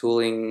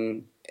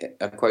tooling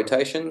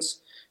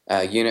quotations,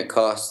 unit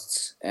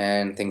costs,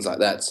 and things like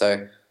that.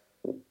 So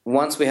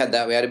once we had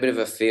that, we had a bit of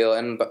a feel,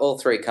 and all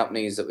three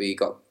companies that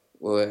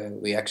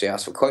we actually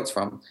asked for quotes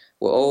from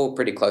were all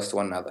pretty close to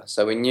one another.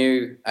 So we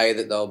knew that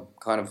they were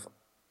kind of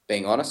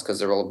being honest because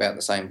they're all about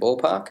the same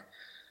ballpark,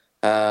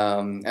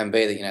 and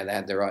B, that they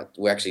had the right.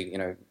 We're actually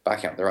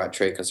backing up the right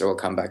tree because they're all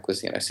come back with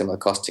similar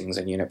costings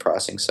and unit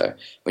pricing. So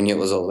we knew it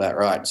was all about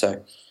right.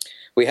 So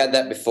we had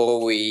that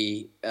before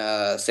we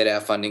set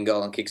our funding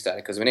goal on Kickstarter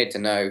because we need to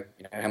know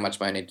how much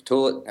money we need to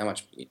tool it, how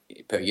much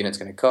per unit's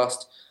going to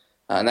cost,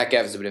 and that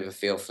gave us a bit of a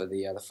feel for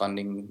the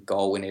funding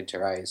goal we needed to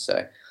raise.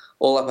 So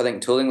all up, I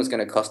think tooling was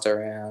going to cost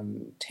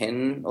around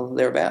 10 or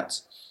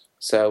thereabouts.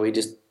 So we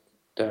just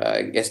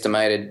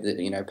estimated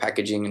that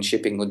packaging and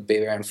shipping would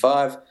be around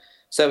 5.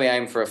 So we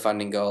aimed for a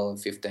funding goal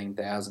of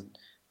 15,000.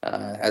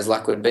 As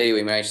luck would be,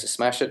 we managed to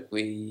smash it.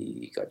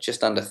 We got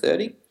just under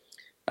 30.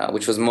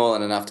 Which was more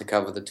than enough to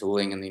cover the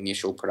tooling and the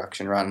initial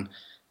production run,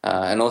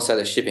 and also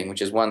the shipping,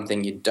 which is one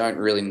thing you don't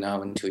really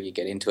know until you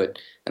get into it.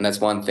 And that's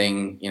one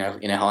thing,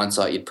 in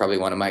hindsight, you'd probably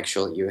want to make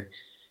sure that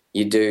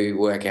you do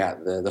work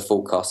out the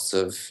full costs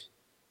of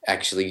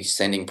actually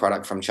sending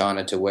product from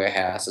China to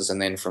warehouses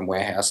and then from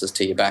warehouses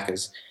to your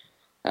backers,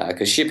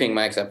 because shipping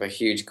makes up a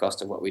huge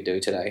cost of what we do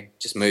today,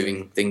 just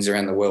moving things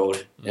around the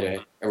world at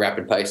a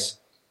rapid pace.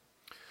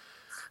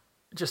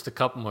 Just a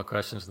couple more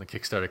questions on the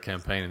Kickstarter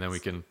campaign, and then we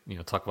can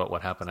talk about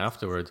what happened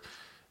afterwards.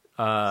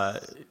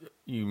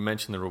 You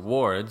mentioned the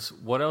rewards.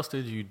 What else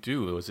did you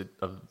do? Was it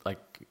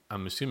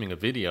I'm assuming a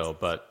video,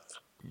 but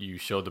you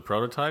showed the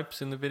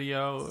prototypes in the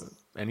video?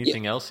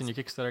 Anything else in your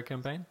Kickstarter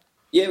campaign?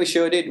 Yeah, we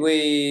sure did.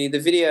 The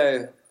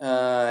video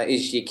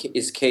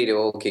is key to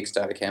all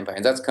Kickstarter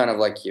campaigns. That's kind of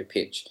like your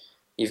pitch.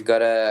 You've got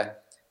to,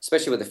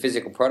 especially with a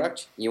physical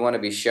product, you want to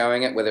be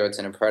showing it, whether it's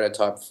in a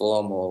prototype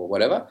form or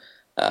whatever.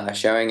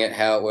 Showing it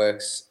how it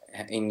works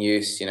in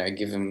use,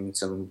 give them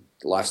some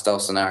lifestyle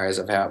scenarios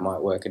of how it might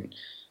work and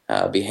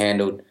be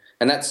handled.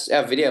 And that's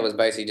our video was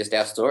basically just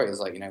our story. It was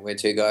like, we're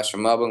two guys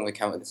from Melbourne. We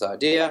come up with this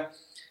idea.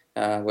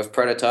 We've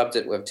prototyped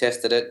it. We've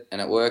tested it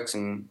and it works.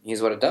 And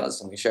here's what it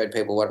does. And we showed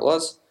people what it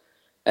was.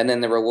 And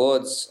then the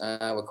rewards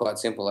were quite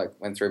simple, like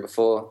went through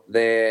before.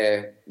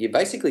 You're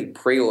basically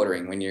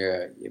pre-ordering when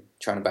you're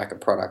trying to back a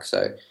product.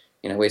 So,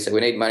 we said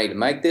we need money to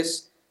make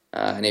this.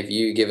 And if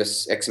you give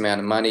us X amount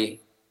of money,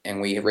 and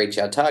we reach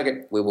our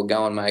target, we will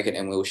go and make it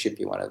and we will ship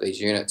you one of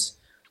these units.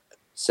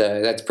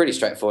 So that's pretty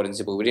straightforward and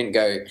simple. We didn't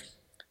go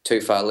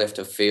too far left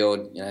of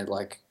field,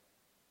 like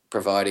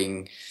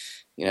providing,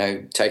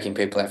 taking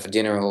people out for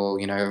dinner or,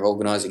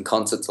 organising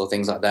concerts or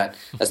things like that,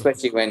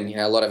 especially when,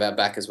 a lot of our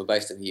backers were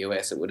based in the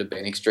US. It would have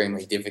been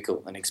extremely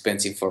difficult and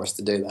expensive for us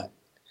to do that.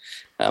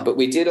 But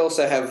we did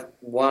also have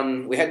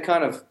we had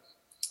kind of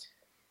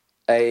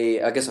a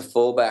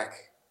fallback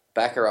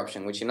backer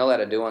option, which you're not allowed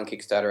to do on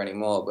Kickstarter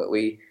anymore, but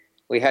we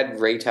had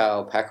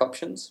retail pack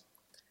options,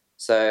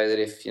 so that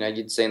if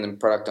you'd seen the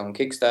product on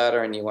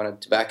Kickstarter and you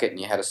wanted to back it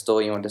and you had a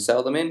store you wanted to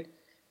sell them in,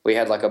 we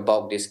had like a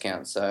bulk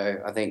discount. So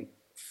I think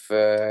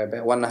for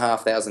about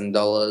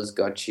 $1,500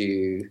 got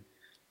you,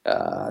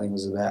 I think it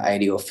was about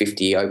 80 or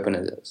 50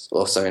 openers,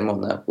 or sorry, more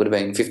than that, would have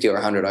been 50 or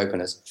 100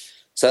 openers.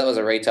 So that was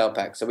a retail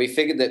pack. So we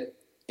figured that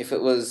if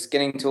it was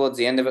getting towards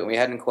the end of it and we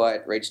hadn't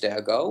quite reached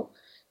our goal,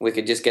 we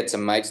could just get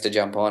some mates to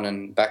jump on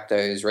and back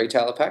those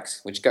retailer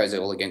packs, which goes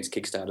all against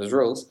Kickstarter's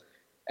rules.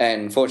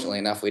 And fortunately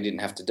enough, we didn't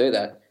have to do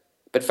that.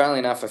 But funnily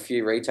enough, a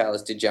few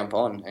retailers did jump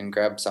on and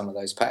grab some of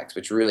those packs,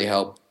 which really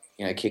helped,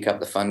 kick up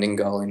the funding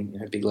goal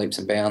in big leaps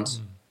and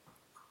bounds.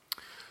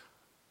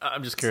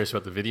 I'm just curious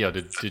about the video.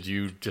 Did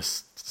you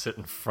just sit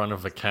in front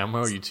of a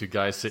camera, or you two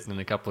guys sitting in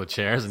a couple of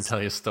chairs and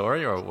tell your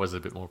story, or was it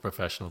a bit more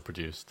professional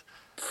produced?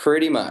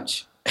 Pretty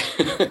much.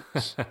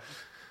 Because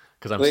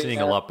I'm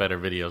seeing a lot better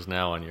videos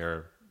now on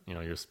your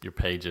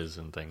pages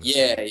and things.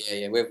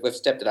 Yeah. We've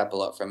stepped it up a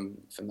lot from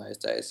those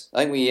days.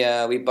 I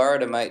think we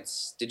borrowed a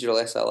mate's digital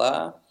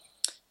SLR.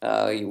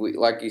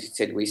 Like you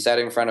said, we sat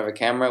in front of a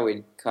camera.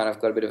 We kind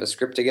of got a bit of a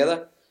script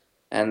together,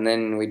 and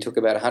then we took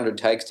about 100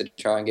 takes to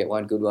try and get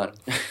one good one.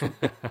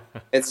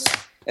 It's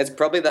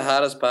probably the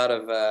hardest part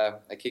of a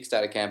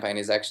Kickstarter campaign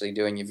is actually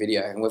doing your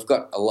video, and we've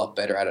got a lot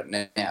better at it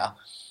now.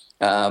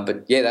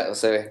 But yeah, that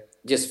was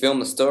just film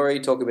the story,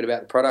 talk a bit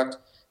about the product,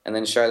 and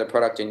then show the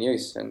product in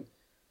use. And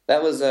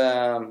that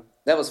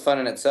was fun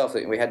in itself.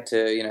 We had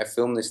to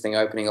film this thing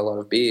opening a lot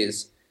of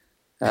beers.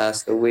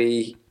 So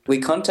we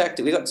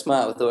got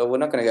smart. We thought, we're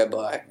not going to go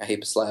buy a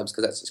heap of slabs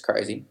because that's just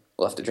crazy.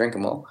 We'll have to drink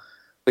them all.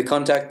 We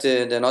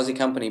contacted an Aussie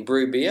company,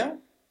 Brew Beer,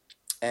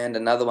 and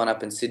another one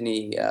up in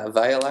Sydney,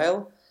 Vale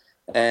Ale,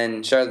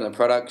 and showed them the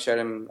product, showed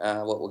them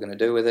what we're going to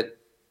do with it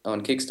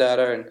on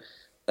Kickstarter, and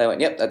they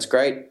went, yep, that's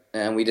great.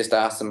 And we just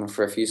asked them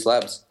for a few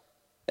slabs.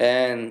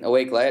 And a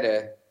week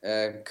later,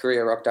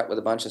 courier rocked up with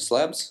a bunch of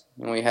slabs,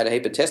 and we had a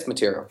heap of test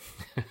material.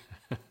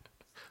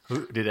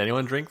 Did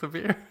anyone drink the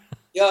beer?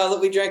 Yeah,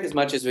 look, we drank as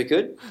much as we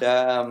could,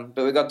 but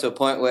we got to a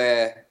point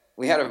where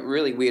we had a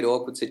really weird,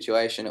 awkward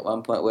situation at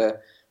one point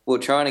where we were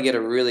trying to get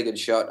a really good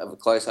shot of a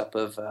close-up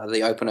of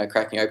the opener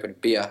cracking open a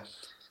beer.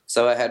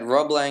 So I had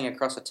Rob laying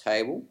across a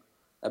table,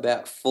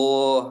 about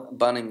 4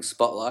 Bunnings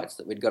spotlights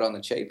that we'd got on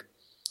the cheap,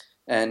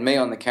 and me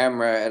on the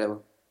camera at a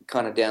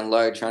kind of down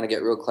low, trying to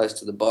get real close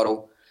to the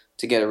bottle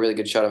to get a really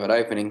good shot of it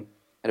opening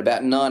at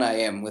about 9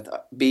 a.m. with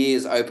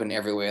beers open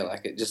everywhere.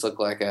 Like, it just looked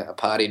like a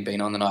party had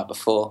been on the night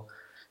before.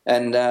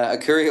 And a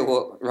courier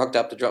rocked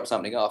up to drop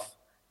something off.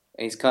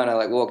 And he's kind of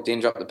like walked in,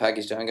 dropped the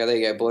package down, and go, "There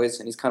you go, boys."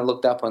 And he's kind of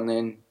looked up and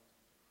then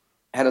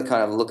had a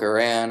kind of look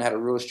around, had a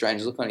real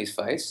strange look on his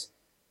face.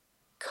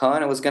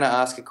 Kind of was going to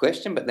ask a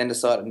question, but then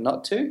decided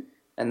not to,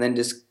 and then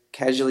just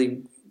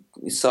casually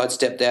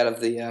sidestepped out of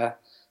the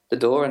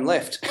door and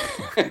left.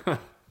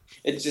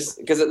 It just,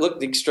 because it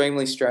looked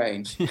extremely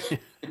strange.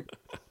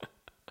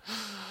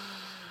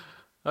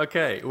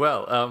 Okay,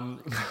 well,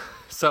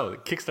 so the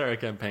Kickstarter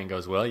campaign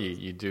goes well.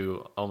 You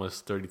do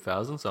almost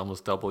 30,000, so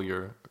almost double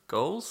your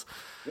goals.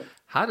 Yeah.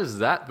 How does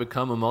that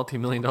become a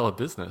multi-million-dollar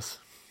business?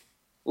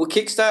 Well,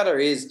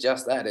 Kickstarter is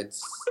just that.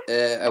 It's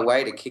a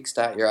way to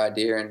kickstart your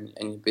idea and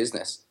your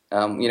business.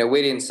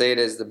 We didn't see it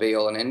as the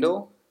be-all and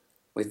end-all.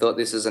 We thought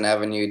this is an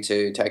avenue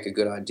to take a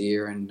good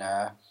idea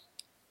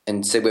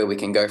and see where we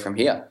can go from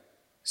here.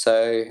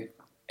 So,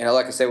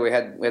 like I said, we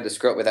had the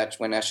screw up with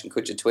when Ashton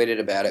Kutcher tweeted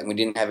about it, and we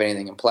didn't have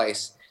anything in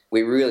place.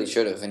 We really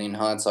should have, and in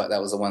hindsight,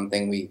 that was the one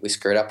thing we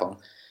screwed up on.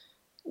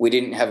 We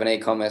didn't have an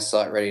e-commerce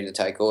site ready to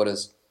take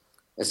orders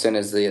as soon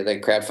as the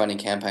crowdfunding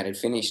campaign had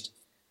finished.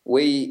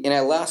 In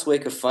our last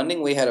week of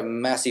funding, we had a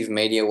massive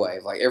media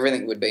wave. Like,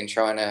 everything we'd been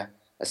trying to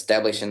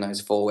establish in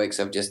those 4 weeks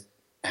of just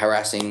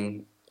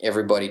harassing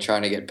everybody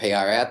trying to get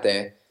PR out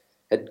there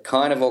had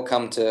kind of all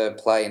come to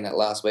play in that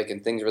last week,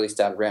 and things really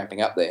started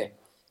ramping up there.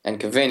 And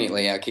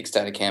conveniently, our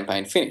Kickstarter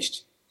campaign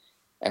finished.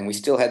 And we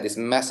still had this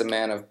mass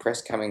amount of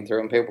press coming through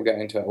and people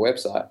going to our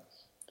website.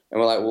 And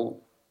we're like, well,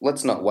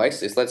 let's not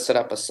waste this. Let's set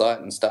up a site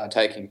and start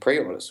taking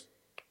pre-orders.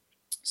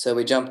 So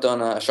we jumped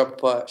on a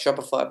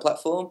Shopify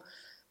platform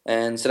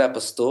and set up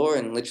a store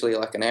in literally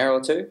like an hour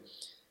or two,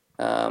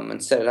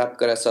 and set it up,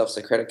 got ourselves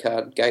a credit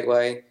card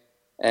gateway,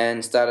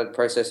 and started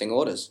processing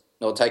orders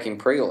or taking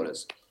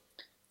pre-orders.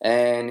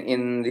 And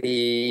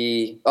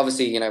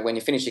obviously, when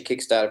you finish your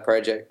Kickstarter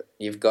project,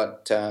 you've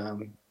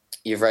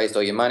raised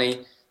all your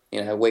money.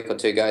 A week or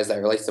two goes, they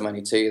release the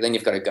money to you. Then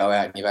you've got to go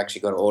out and you've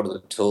actually got to order the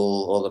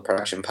tool, all the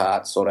production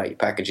parts, sort out your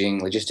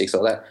packaging, logistics,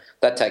 all that.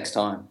 That takes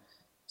time.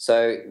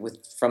 So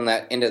from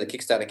that end of the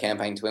Kickstarter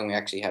campaign to when we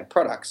actually had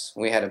products,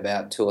 we had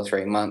about 2 or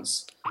 3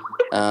 months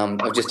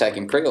of just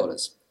taking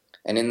pre-orders.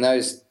 And in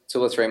those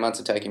 2 or 3 months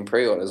of taking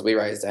pre-orders, we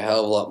raised a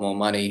hell of a lot more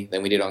money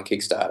than we did on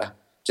Kickstarter,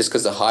 just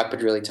because the hype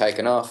had really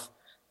taken off.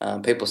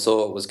 People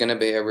saw it was going to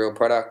be a real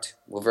product.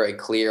 We're very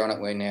clear on it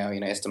where now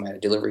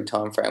estimated delivery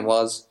time frame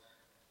was,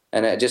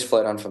 and it just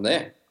flowed on from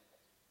there.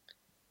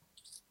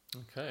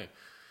 Okay.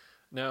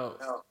 Now,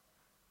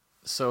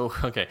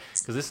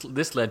 because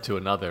this led to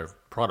another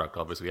product,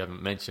 obviously. We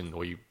haven't mentioned,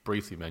 or you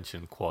briefly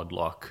mentioned, Quad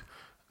Lock,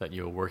 that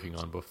you were working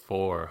on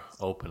before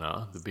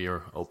Opener, the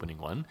beer opening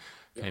one,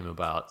 came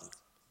about.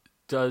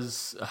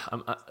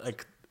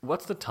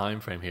 What's the time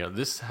frame here?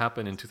 This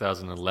happened in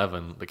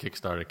 2011, the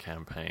Kickstarter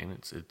campaign.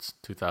 It's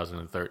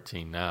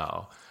 2013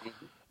 now.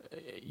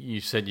 You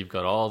said you've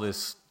got all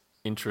this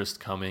interest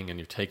coming and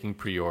you're taking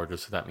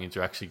pre-orders, so that means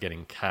you're actually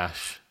getting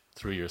cash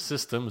through your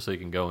system, so you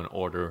can go and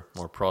order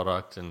more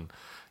product and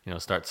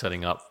start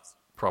setting up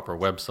proper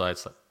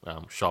websites.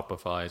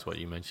 Shopify is what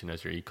you mentioned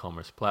as your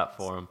e-commerce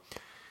platform.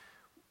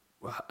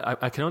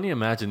 I can only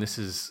imagine this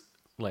is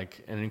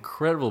like an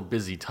incredible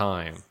busy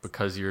time,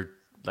 because your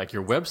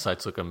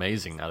websites look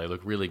amazing now. They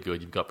look really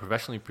good. You've got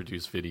professionally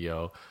produced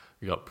video.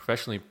 You've got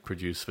professionally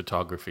produced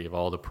photography of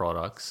all the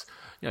products.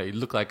 You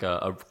look like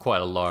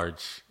quite a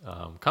large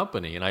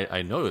company. And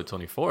I know it's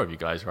only 4 of you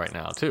guys right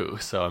now too.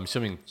 So I'm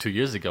assuming 2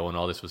 years ago when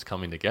all this was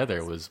coming together,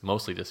 it was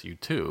mostly just you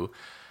two.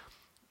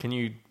 Can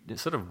you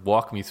sort of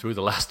walk me through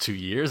the last 2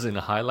 years in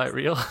a highlight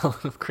reel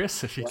of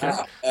Chris, if you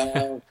can?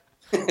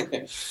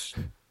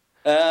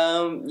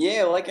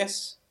 Well, I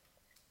guess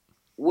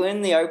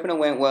when the opener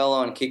went well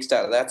on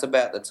Kickstarter, that's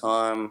about the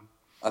time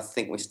I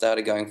think we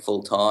started going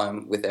full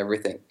time with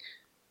everything.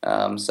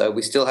 So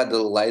we still had the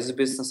little laser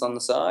business on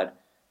the side,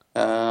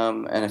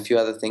 and a few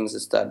other things that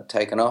started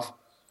taking off.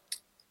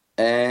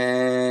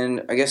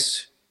 And I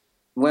guess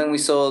when we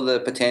saw the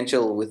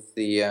potential with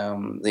the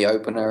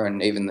opener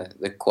and even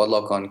the Quad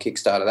Lock on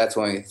Kickstarter, that's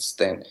when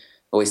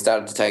we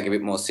started to take it a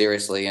bit more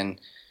seriously, and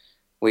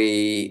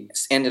we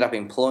ended up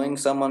employing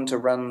someone to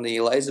run the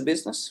laser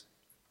business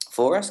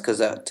for us, because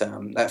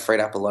that freed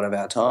up a lot of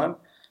our time.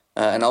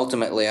 And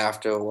ultimately,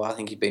 after a while, I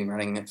think he'd been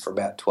running it for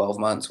about 12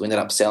 months, we ended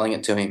up selling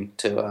it to him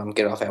to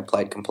get it off our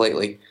plate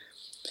completely,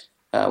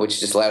 which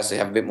just allowed us to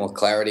have a bit more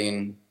clarity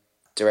and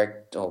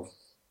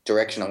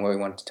direction on where we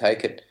wanted to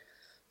take it.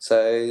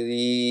 So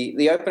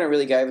the opener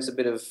really gave us a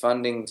bit of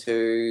funding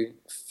to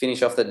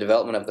finish off the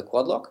development of the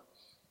Quad Lock.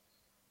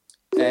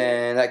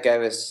 And that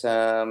gave us,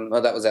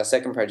 that was our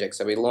second project.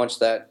 So we launched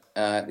that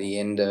at the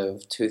end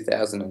of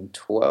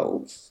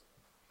 2012.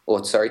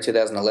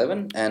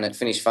 2011, and it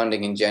finished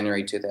funding in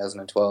January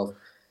 2012.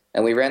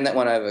 And we ran that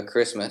one over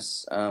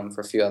Christmas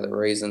for a few other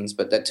reasons,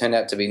 but that turned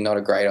out to be not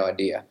a great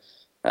idea.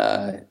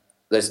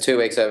 There's 2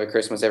 weeks over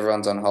Christmas,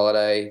 everyone's on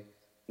holiday,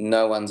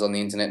 no one's on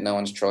the internet, no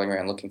one's trolling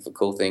around looking for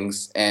cool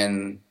things,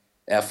 and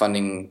our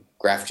funding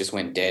graph just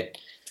went dead.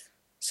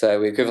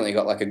 So we equivalently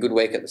got like a good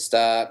week at the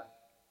start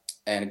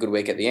and a good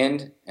week at the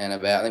end, and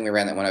I think we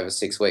ran that one over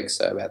 6 weeks,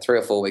 so about 3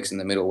 or 4 weeks in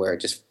the middle where it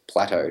just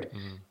plateaued.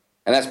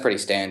 And that's pretty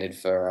standard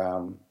for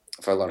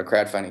a lot of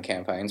crowdfunding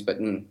campaigns, but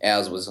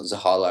ours was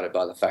highlighted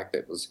by the fact that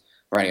it was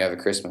running over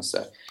Christmas.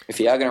 So if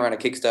you are going to run a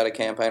Kickstarter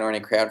campaign or any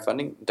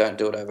crowdfunding, don't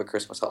do it over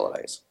Christmas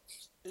holidays.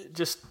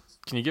 Just,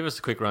 can you give us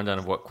a quick rundown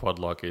of what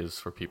Quadlock is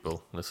for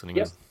people listening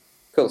in?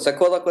 Cool. So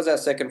Quadlock was our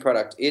second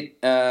product. It,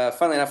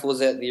 funnily enough, was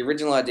the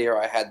original idea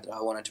I had that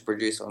I wanted to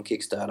produce on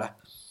Kickstarter.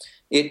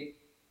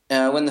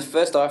 When the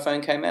first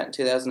iPhone came out in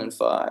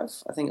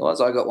 2005, I think it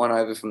was, I got one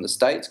over from the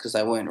States because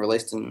they weren't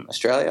released in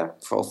Australia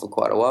for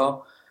quite a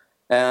while.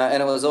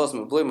 And it was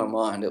awesome. It blew my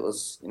mind. It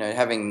was,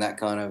 having that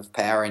kind of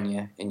power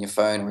in your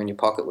phone or in your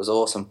pocket was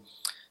awesome.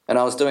 And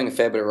I was doing a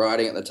fair bit of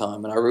riding at the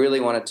time, and I really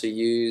wanted to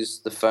use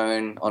the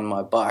phone on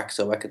my bike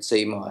so I could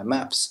see my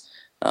maps.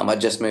 I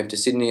just moved to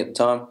Sydney at the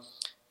time.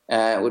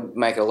 It would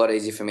make it a lot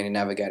easier for me to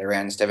navigate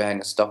around instead of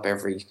having to stop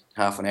every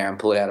half an hour and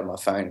pull it out of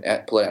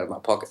my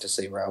pocket to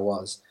see where I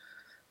was.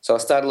 So I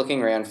started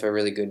looking around for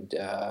really good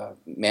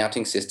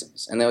mounting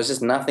systems, and there was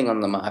just nothing on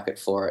the market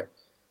for it.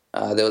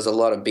 There was a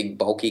lot of big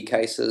bulky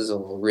cases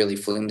or really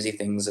flimsy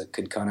things that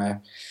could kind of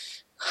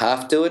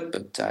half do it,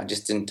 but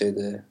just didn't do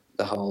the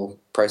whole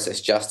process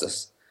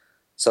justice.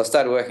 So I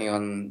started working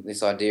on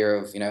this idea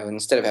of,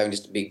 instead of having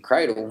just a big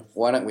cradle,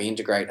 why don't we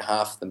integrate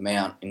half the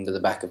mount into the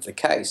back of the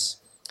case,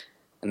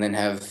 and then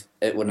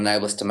it would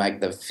enable us to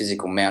make the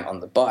physical mount on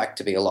the bike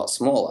to be a lot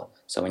smaller.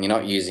 So when you're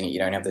not using it, you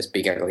don't have this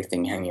big ugly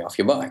thing hanging off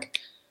your bike.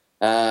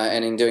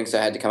 And in doing so,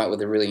 I had to come up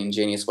with a really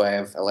ingenious way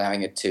of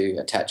allowing it to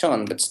attach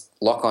on, but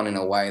lock on in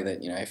a way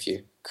that, if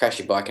you crash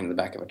your bike into the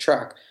back of a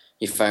truck,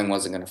 your phone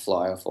wasn't going to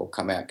fly off or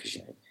come out because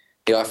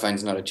the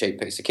iPhone's not a cheap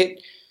piece of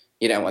kit.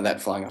 You don't want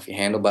that flying off your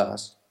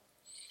handlebars.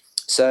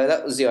 So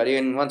that was the idea,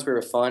 and once we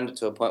refined it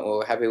to a point where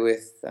we're happy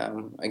with,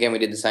 again, we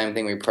did the same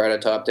thing. We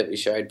prototyped it, we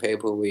showed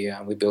people, we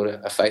built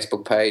a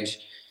Facebook page.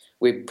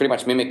 We pretty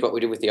much mimicked what we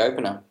did with the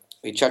opener.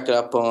 We chucked it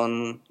up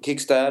on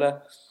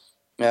Kickstarter.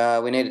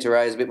 We needed to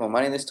raise a bit more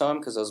money this time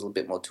because there was a little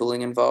bit more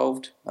tooling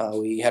involved.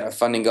 We had a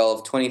funding goal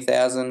of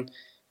 $20,000,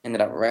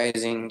 ended up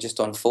raising just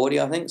on 40,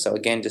 I think. So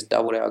again, just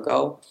doubled our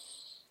goal,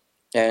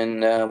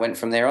 and went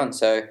from there on.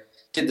 So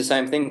did the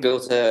same thing,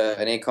 built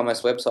an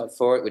e-commerce website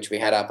for it, which we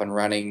had up and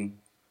running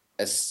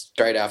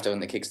straight after when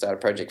the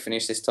Kickstarter project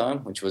finished this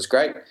time, which was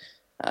great.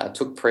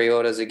 Took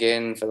pre-orders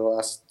again for the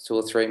last 2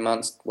 or 3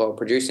 months while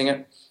producing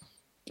it.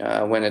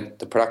 When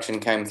the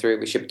production came through,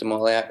 we shipped them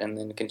all out and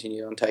then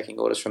continued on taking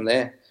orders from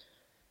there.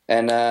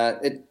 And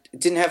it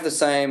didn't have the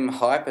same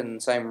hype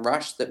and same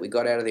rush that we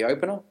got out of the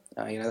opener.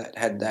 That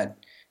had that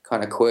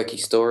kind of quirky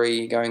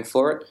story going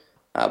for it.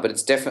 But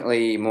it's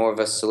definitely more of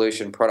a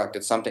solution product.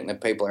 It's something that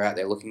people are out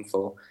there looking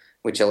for,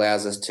 which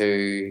allows us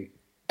to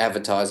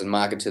advertise and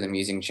market to them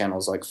using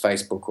channels like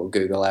Facebook or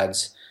Google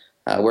Ads.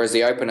 Whereas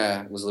the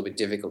opener was a little bit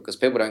difficult because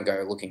people don't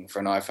go looking for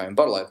an iPhone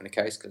bottle opener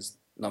case because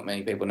not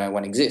many people know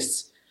one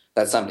exists.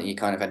 That's something you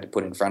kind of had to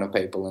put in front of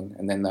people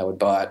and then they would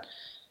buy it.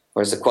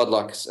 Whereas the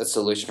Quadlock's a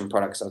solution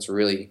product, so it's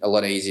really a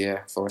lot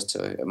easier for us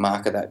to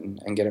market that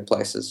and get it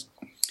places.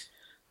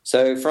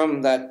 So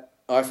from that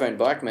iPhone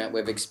bike mount,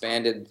 we've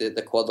expanded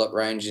the Quadlock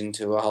range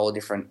into a whole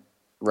different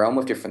realm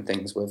of different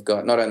things. We've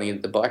got not only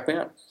the bike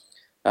mount,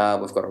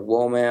 we've got a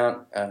wall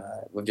mount.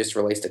 We've just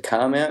released a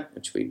car mount,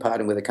 which we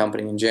partnered with a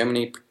company in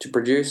Germany to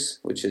produce,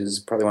 which is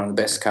probably one of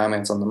the best car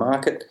mounts on the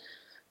market.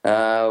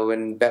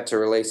 We're about to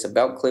release a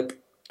belt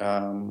clip.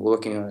 We're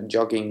working on a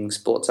jogging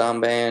sports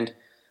armband.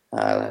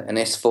 An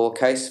S4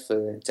 case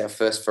it's our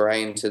first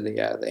foray into the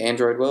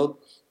Android world.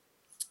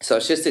 So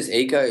it's just this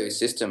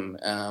ecosystem,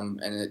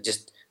 and it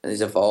just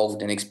has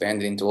evolved and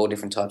expanded into all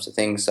different types of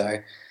things. So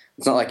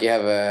it's not like you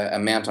have a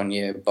mount on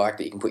your bike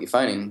that you can put your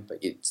phone in, but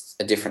it's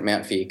a different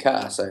mount for your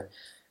car. So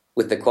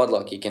with the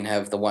Quadlock, you can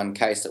have the one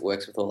case that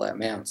works with all our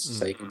mounts.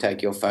 So you can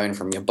take your phone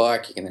from your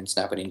bike, you can then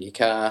snap it into your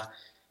car.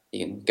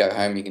 You can go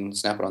home, you can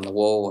snap it on the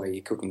wall while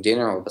you're cooking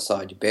dinner or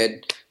beside your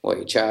bed while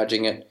you're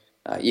charging it.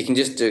 You can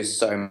just do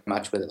so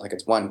much with it. Like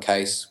it's one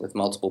case with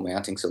multiple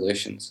mounting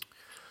solutions.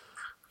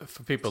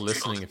 For people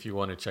listening, if you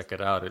want to check it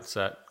out, it's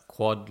at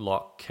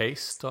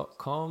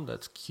quadlockcase.com.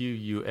 That's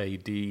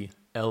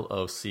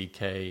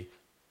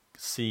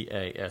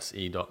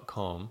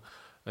QUADLOCKCASE.com.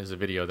 There's a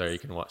video there you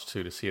can watch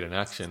too to see it in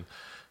action.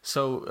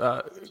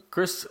 So,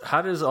 Chris,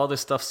 how does all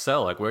this stuff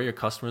sell? Like, where are your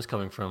customers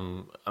coming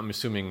from? I'm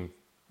assuming,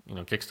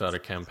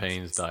 Kickstarter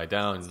campaigns die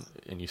down,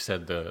 and you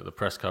said the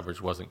press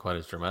coverage wasn't quite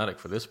as dramatic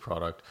for this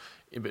product.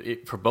 But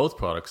for both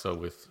products, though,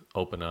 with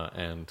Opener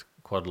and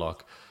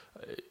Quadlock,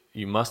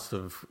 you must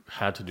have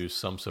had to do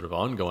some sort of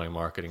ongoing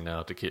marketing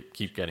now to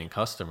keep getting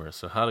customers.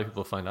 So how do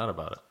people find out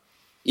about it?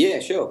 Yeah,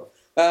 sure.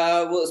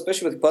 Well,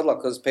 especially with Quadlock,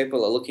 because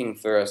people are looking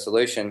for a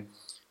solution.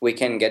 we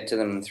can get to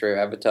them through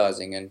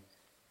advertising. And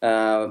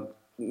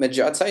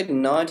I'd say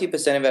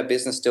 90% of our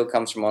business still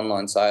comes from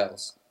online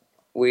sales.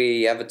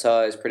 We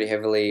advertise pretty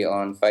heavily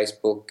on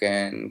Facebook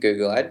and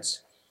Google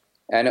Ads,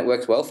 and it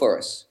works well for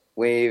us.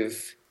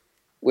 We've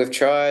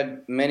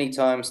tried many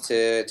times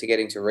to get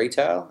into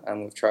retail,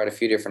 and we've tried a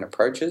few different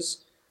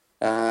approaches,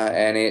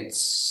 and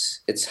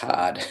it's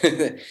hard.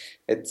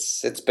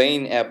 It's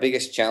been our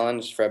biggest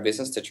challenge for our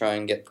business to try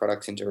and get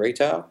products into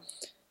retail.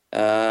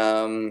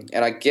 And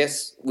I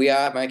guess we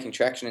are making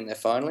traction in there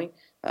finally,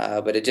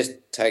 but it just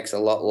takes a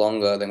lot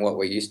longer than what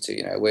we're used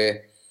to.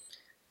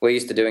 We're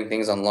used to doing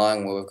things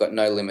online where we've got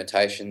no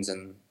limitations,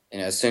 and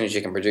as soon as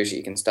you can produce it,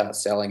 you can start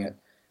selling it.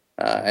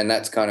 And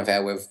that's kind of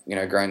how we've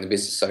grown the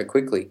business so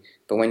quickly.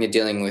 But when you're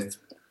dealing with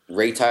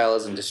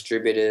retailers and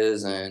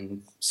distributors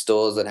and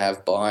stores that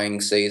have buying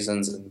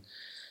seasons and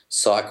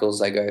cycles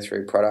they go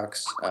through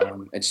products,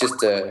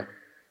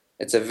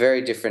 it's a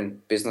very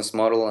different business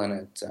model,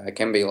 and it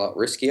can be a lot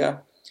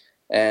riskier.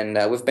 And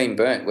we've been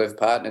burnt. We've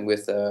partnered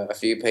with a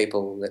few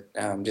people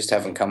that just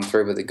haven't come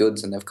through with the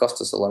goods, and they've cost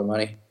us a lot of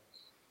money.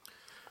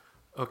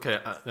 Okay,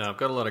 now I've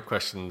got a lot of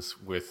questions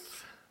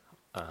with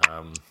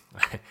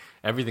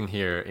everything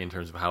here in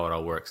terms of how it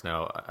all works.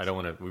 Now, I don't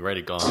want to, we've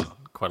already gone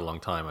quite a long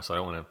time, so I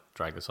don't want to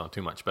drag this on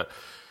too much, but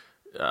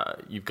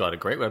you've got a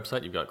great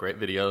website, you've got great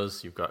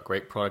videos, you've got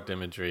great product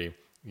imagery,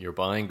 you're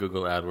buying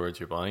Google AdWords,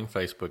 you're buying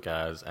Facebook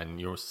ads,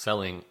 and you're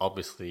selling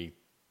obviously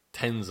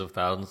tens of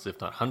thousands, if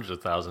not hundreds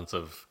of thousands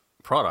of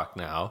product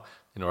now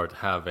in order to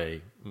have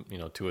a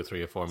 $2 or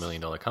 $3 or $4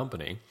 million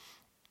company.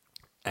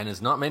 And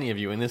there's not many of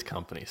you in this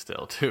company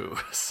still, too.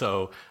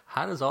 So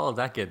how does all of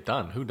that get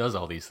done? Who does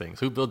all these things?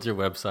 Who builds your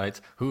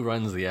websites? Who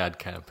runs the ad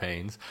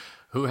campaigns?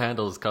 Who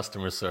handles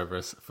customer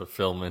service,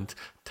 fulfillment,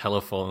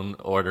 telephone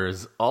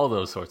orders, all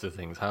those sorts of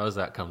things? How does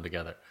that come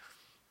together?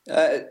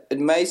 It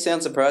may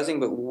sound surprising,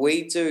 but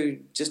we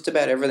do just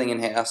about everything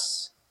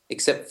in-house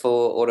except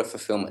for order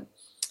fulfillment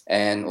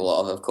and,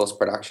 well, of course,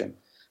 production.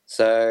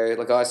 So,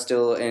 I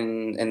still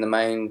in the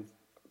main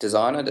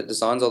designer that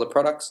designs all the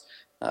products.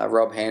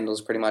 Rob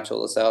handles pretty much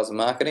all the sales and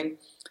marketing.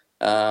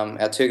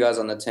 Our two guys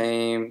on the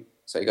team,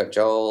 so you've got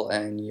Joel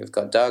and you've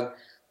got Doug,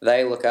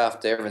 they look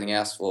after everything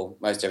else, well,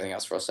 most everything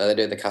else for us. So they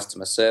do the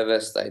customer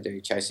service, they do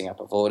chasing up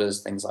of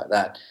orders, things like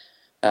that.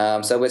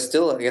 So we're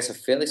still, I guess, a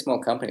fairly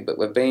small company, but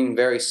we've been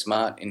very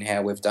smart in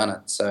how we've done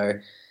it. So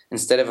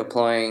instead of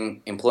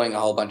employing a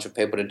whole bunch of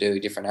people to do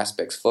different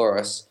aspects for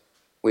us,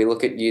 we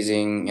look at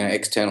using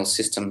external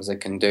systems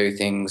that can do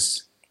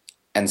things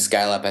and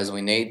scale up as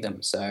we need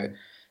them. So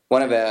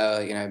one of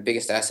our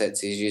biggest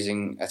assets is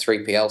using a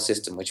 3PL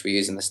system, which we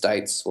use in the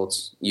States, well,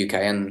 it's UK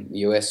and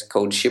US,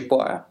 called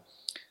Shipwire.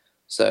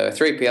 So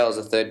 3PL is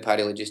a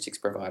third-party logistics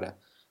provider.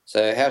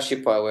 So how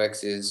Shipwire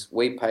works is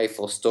we pay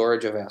for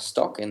storage of our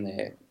stock in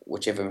their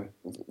whichever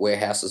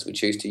warehouses we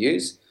choose to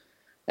use,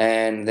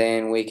 and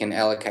then we can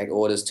allocate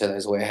orders to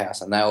those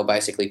warehouses, and they will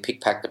basically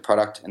pick-pack the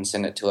product and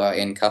send it to our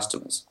end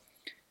customers.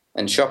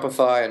 And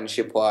Shopify and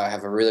Shipwire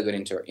have a really good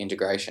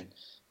integration.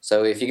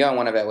 So if you go on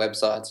one of our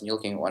websites and you're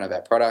looking at one of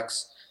our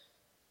products,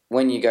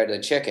 when you go to the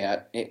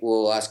checkout, it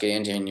will ask you to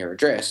enter in your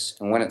address.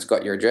 And when it's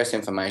got your address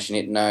information,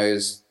 it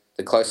knows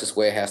the closest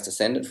warehouse to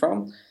send it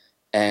from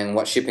and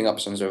what shipping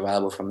options are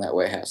available from that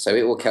warehouse. So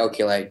it will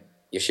calculate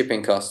your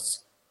shipping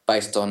costs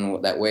based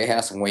on that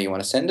warehouse and where you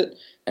want to send it,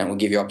 and it will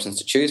give you options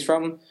to choose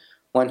from.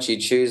 Once you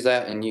choose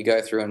that and you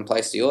go through and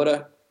place the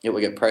order, it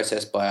will get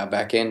processed by our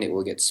back end. It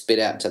will get spit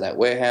out to that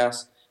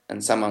warehouse,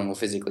 and someone will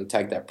physically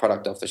take that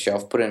product off the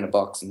shelf, put it in a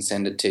box and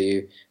send it to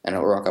you, and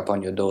it'll rock up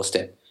on your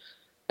doorstep.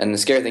 And the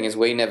scary thing is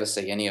we never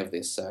see any of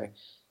this. So,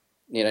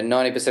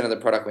 90% of the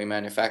product we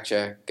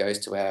manufacture goes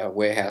to our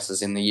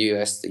warehouses in the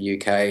US, the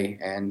UK,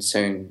 and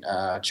soon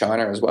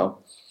China as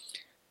well.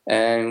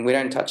 And we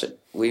don't touch it.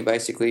 We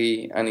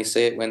basically only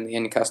see it when the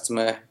end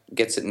customer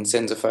gets it and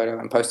sends a photo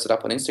and posts it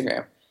up on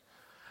Instagram.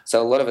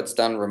 So a lot of it's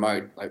done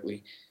remote.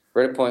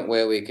 We're at a point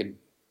where we could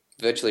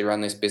virtually run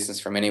this business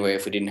from anywhere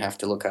if we didn't have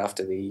to look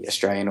after the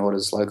Australian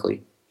orders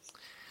locally.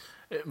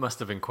 It must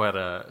have been quite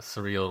a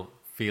surreal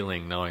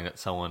feeling knowing that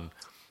someone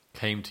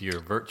came to your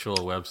virtual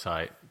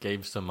website,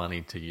 gave some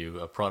money to you,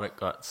 a product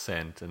got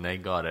sent, and they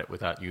got it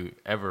without you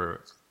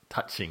ever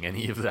touching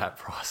any of that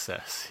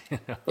process.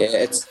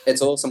 Yeah,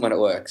 it's awesome when it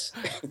works.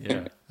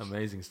 Yeah,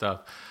 amazing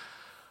stuff.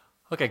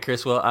 Okay,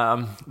 Chris.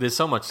 Well, there's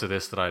so much to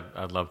this that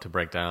I'd love to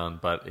break down,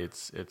 but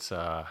it's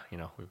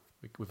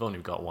we've only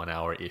got 1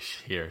 hour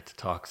ish here to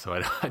talk, so I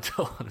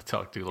don't want to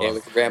talk too long. Yeah,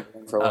 we could ramble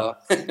on for a while.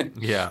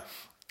 Yeah.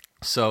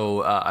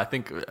 So I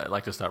think I'd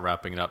like to start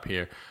wrapping it up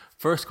here.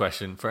 First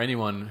question, for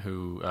anyone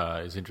who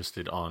is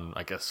interested on,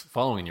 I guess,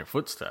 following in your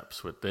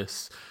footsteps with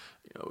this,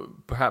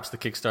 perhaps the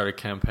Kickstarter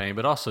campaign,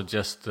 but also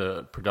just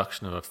the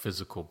production of a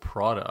physical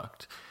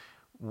product,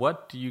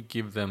 what do you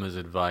give them as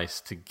advice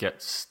to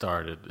get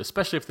started,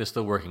 especially if they're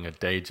still working a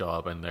day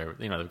job and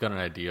they've got an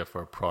idea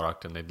for a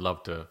product and they'd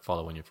love to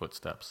follow in your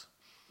footsteps?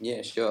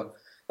 Yeah, sure.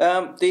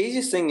 The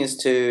easiest thing is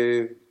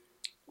to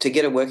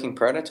get a working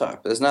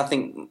prototype. There's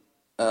nothing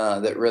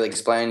that really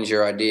explains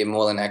your idea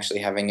more than actually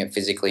having it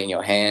physically in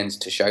your hands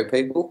to show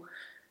people.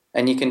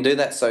 And you can do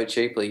that so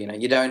cheaply.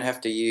 You don't have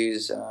to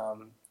use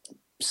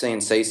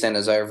CNC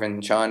centers over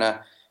in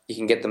China. You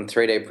can get them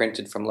 3D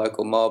printed from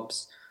local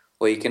mobs,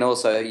 or you can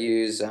also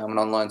use an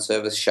online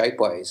service,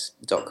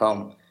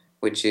 shapeways.com,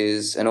 which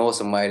is an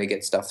awesome way to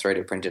get stuff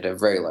 3D printed at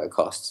very low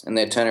cost, and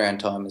their turnaround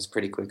time is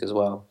pretty quick as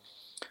well.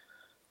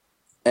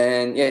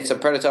 And yeah, so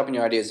prototyping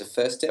your idea is the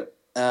first step.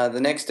 The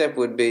next step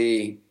would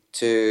be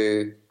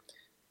to,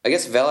 I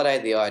guess,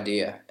 validate the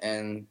idea.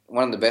 And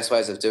one of the best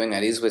ways of doing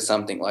that is with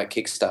something like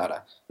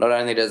Kickstarter. Not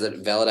only does it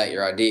validate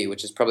your idea,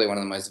 which is probably one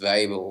of the most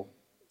valuable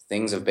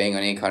things of being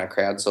on any kind of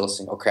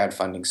crowdsourcing or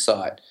crowdfunding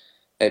site,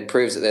 it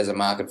proves that there's a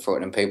market for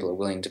it and people are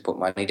willing to put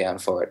money down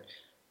for it.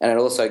 And it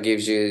also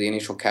gives you the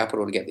initial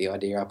capital to get the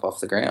idea up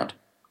off the ground.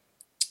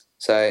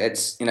 So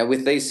it's,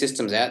 with these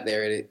systems out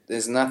there,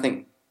 there's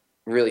nothing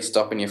really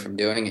stopping you from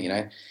doing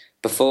it.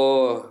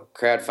 Before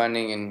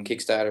crowdfunding and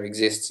Kickstarter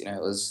exists,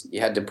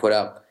 you had to put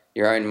up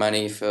your own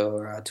money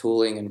for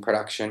tooling and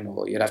production,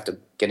 or you'd have to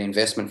get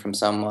investment from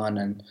someone,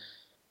 and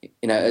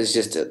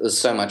there's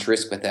so much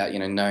risk without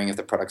knowing if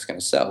the product's going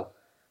to sell.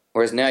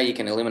 Whereas now you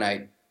can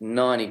eliminate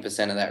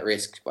 90% of that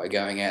risk by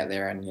going out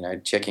there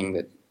and checking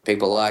that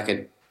people like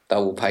it, they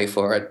will pay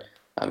for it.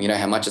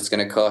 How much it's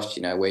going to cost,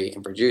 where you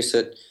can produce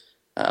it,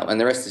 and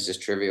the rest is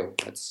just trivial.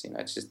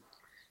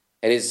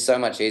 It is so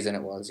much easier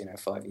than it was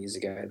 5 years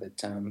ago that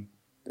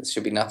there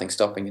should be nothing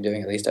stopping you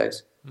doing it these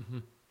days. Mm-hmm.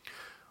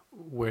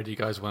 Where do you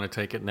guys want to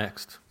take it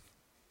next?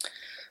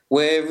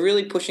 We're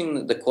really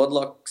pushing the quad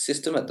lock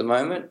system at the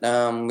moment.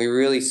 We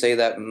really see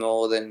that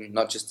more than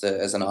not just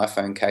as an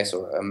iPhone case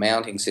or a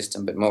mounting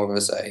system, but more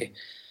as an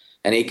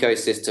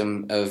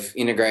ecosystem of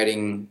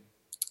integrating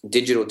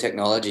digital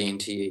technology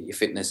into your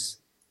fitness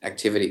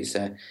activities.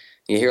 So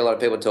you hear a lot of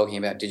people talking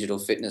about digital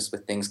fitness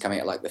with things coming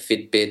out like the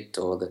Fitbit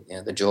or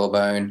the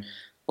Jawbone,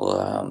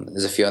 or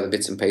there's a few other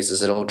bits and pieces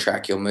that all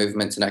track your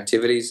movements and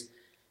activities.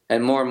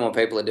 And more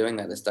people are doing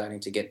that. They're starting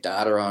to get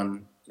data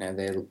on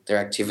their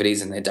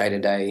activities and their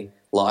day-to-day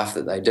life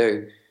that they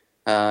do.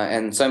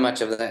 And so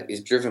much of that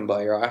is driven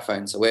by your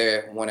iPhone. So we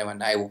want to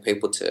enable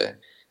people to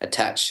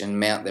attach and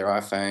mount their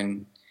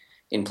iPhone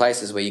in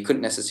places where you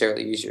couldn't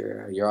necessarily use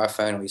your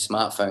iPhone or your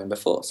smartphone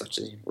before, such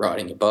as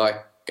riding your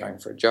bike, going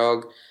for a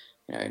jog,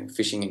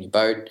 fishing in your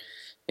boat,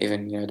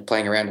 even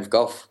playing a round of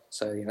golf.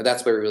 So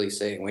that's where we really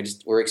see it.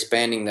 We're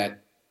expanding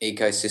that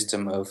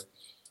ecosystem of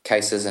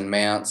cases and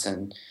mounts,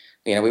 and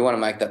we want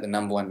to make that the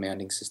number one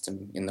mounting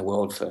system in the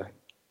world for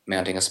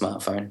mounting a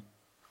smartphone.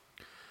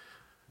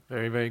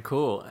 Very, very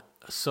cool.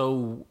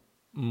 So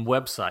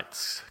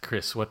websites,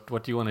 Chris, what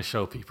do you want to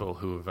show people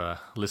who've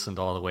listened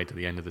all the way to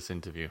the end of this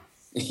interview?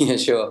 Yeah,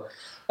 sure.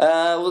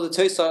 Well,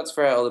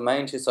 the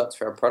main two sites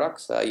for our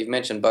products, you've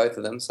mentioned both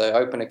of them. So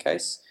Open a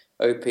Case,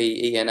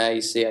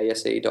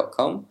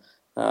 openacase.com,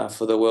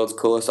 for the world's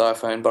coolest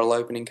iPhone bottle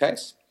opening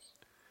case.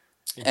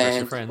 Impress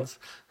your friends.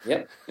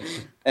 Yep.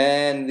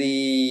 And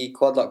the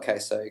Quad Lock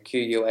Case, so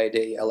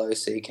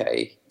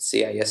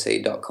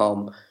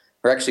QUADLOCKCASE.com.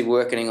 We're actually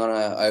working on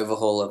an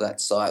overhaul of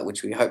that site,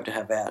 which we hope to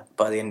have out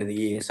by the end of the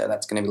year. So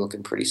that's going to be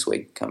looking pretty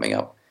sweet coming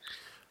up.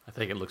 I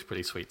think it looks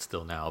pretty sweet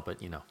still now,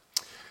 but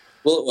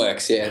Well, it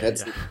works, yeah.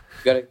 That's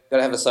got to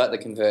have a site that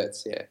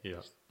converts, yeah.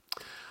 Yeah.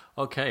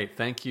 Okay,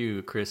 thank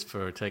you, Chris,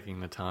 for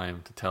taking the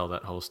time to tell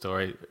that whole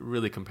story.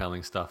 Really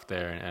compelling stuff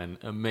there, and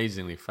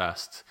amazingly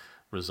fast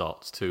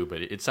results too.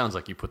 But it sounds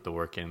like you put the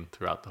work in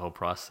throughout the whole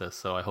process,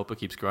 so I hope it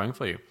keeps growing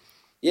for you.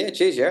 Yeah,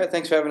 cheers, Jared.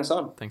 Thanks for having us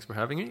on. Thanks for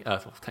having me.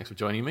 Thanks for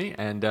joining me.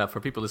 And for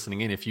people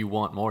listening in, if you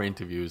want more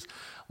interviews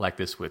like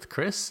this with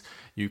Chris,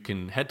 you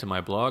can head to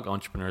my blog,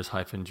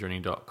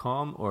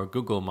 entrepreneurs-journey.com, or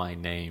Google my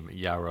name,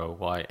 Yaro,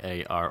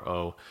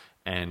 Y-A-R-O,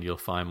 and you'll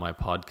find my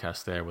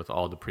podcast there with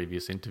all the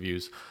previous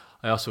interviews.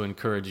 I also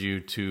encourage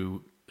you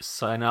to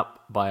sign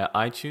up via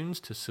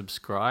iTunes to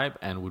subscribe,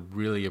 and would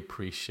really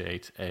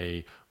appreciate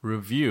a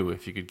review.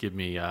 If you could give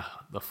me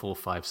the full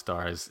 5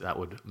 stars, that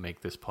would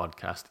make this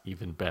podcast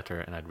even better,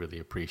 and I'd really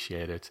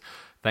appreciate it.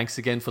 Thanks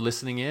again for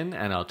listening in,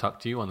 and I'll talk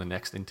to you on the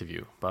next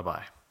interview.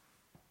 Bye-bye.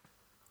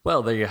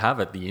 Well, there you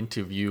have it, the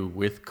interview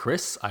with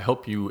Chris. I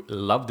hope you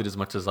loved it as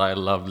much as I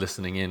loved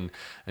listening in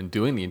and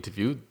doing the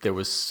interview. There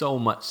was so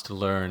much to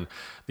learn.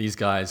 These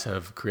guys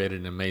have created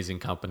an amazing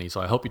company,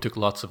 so I hope you took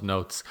lots of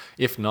notes.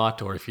 If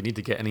not, or if you need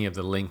to get any of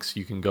the links,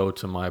 you can go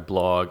to my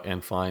blog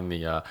and find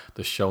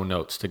the show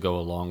notes to go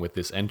along with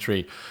this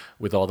entry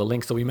with all the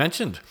links that we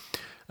mentioned.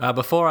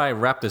 Before I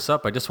wrap this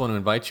up, I just want to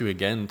invite you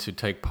again to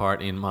take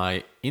part in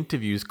my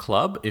interviews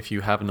club if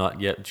you have not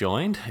yet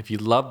joined. If you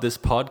love this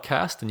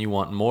podcast and you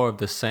want more of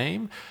the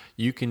same,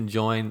 you can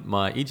join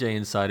my EJ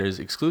Insiders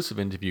exclusive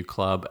interview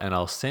club, and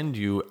I'll send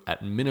you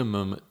at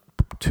minimum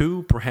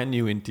 2 brand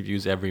new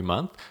interviews every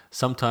month,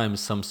 sometimes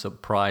some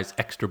surprise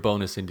extra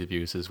bonus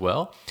interviews as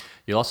well.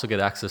 You'll also get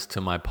access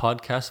to my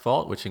podcast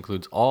vault, which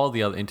includes all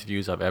the other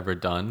interviews I've ever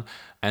done,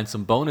 and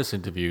some bonus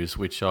interviews,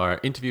 which are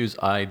interviews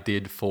I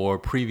did for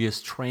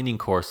previous training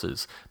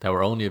courses that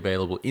were only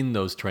available in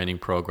those training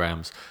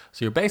programs.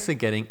 So you're basically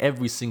getting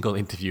every single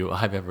interview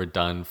I've ever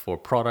done for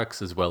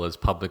products as well as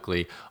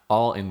publicly,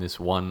 all in this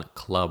one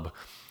club.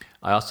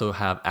 I also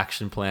have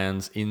action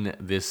plans in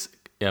this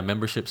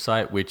membership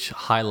site, which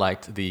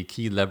highlight the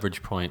key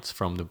leverage points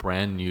from the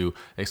brand new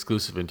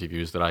exclusive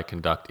interviews that I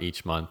conduct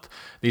each month.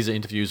 These are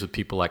interviews with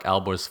people like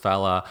Albers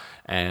Falla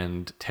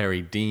and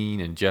Terry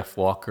Dean and Jeff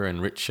Walker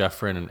and Rich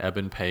Sheffrin and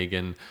Eben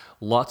Pagan.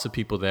 Lots of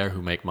people there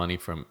who make money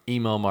from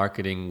email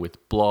marketing,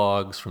 with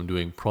blogs, from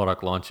doing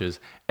product launches,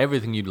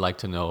 everything you'd like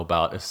to know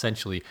about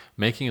essentially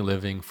making a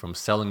living from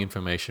selling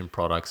information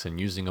products and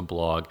using a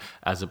blog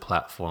as a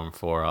platform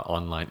for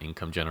online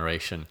income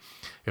generation.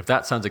 If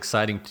that sounds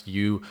exciting to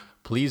you,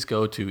 please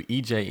go to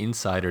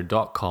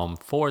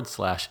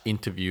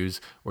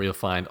ejinsider.com/interviews, where you'll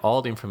find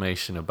all the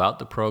information about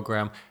the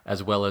program,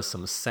 as well as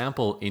some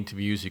sample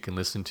interviews you can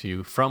listen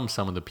to from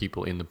some of the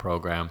people in the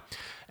program.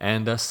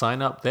 And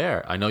sign up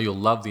there. I know you'll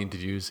love the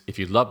interviews. If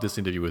you love this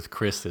interview with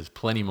Chris, there's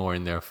plenty more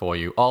in there for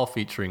you, all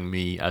featuring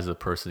me as the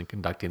person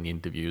conducting the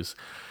interviews.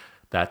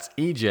 That's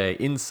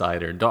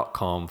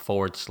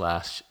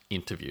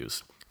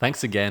ejinsider.com/interviews.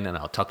 Thanks again, and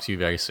I'll talk to you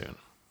very soon.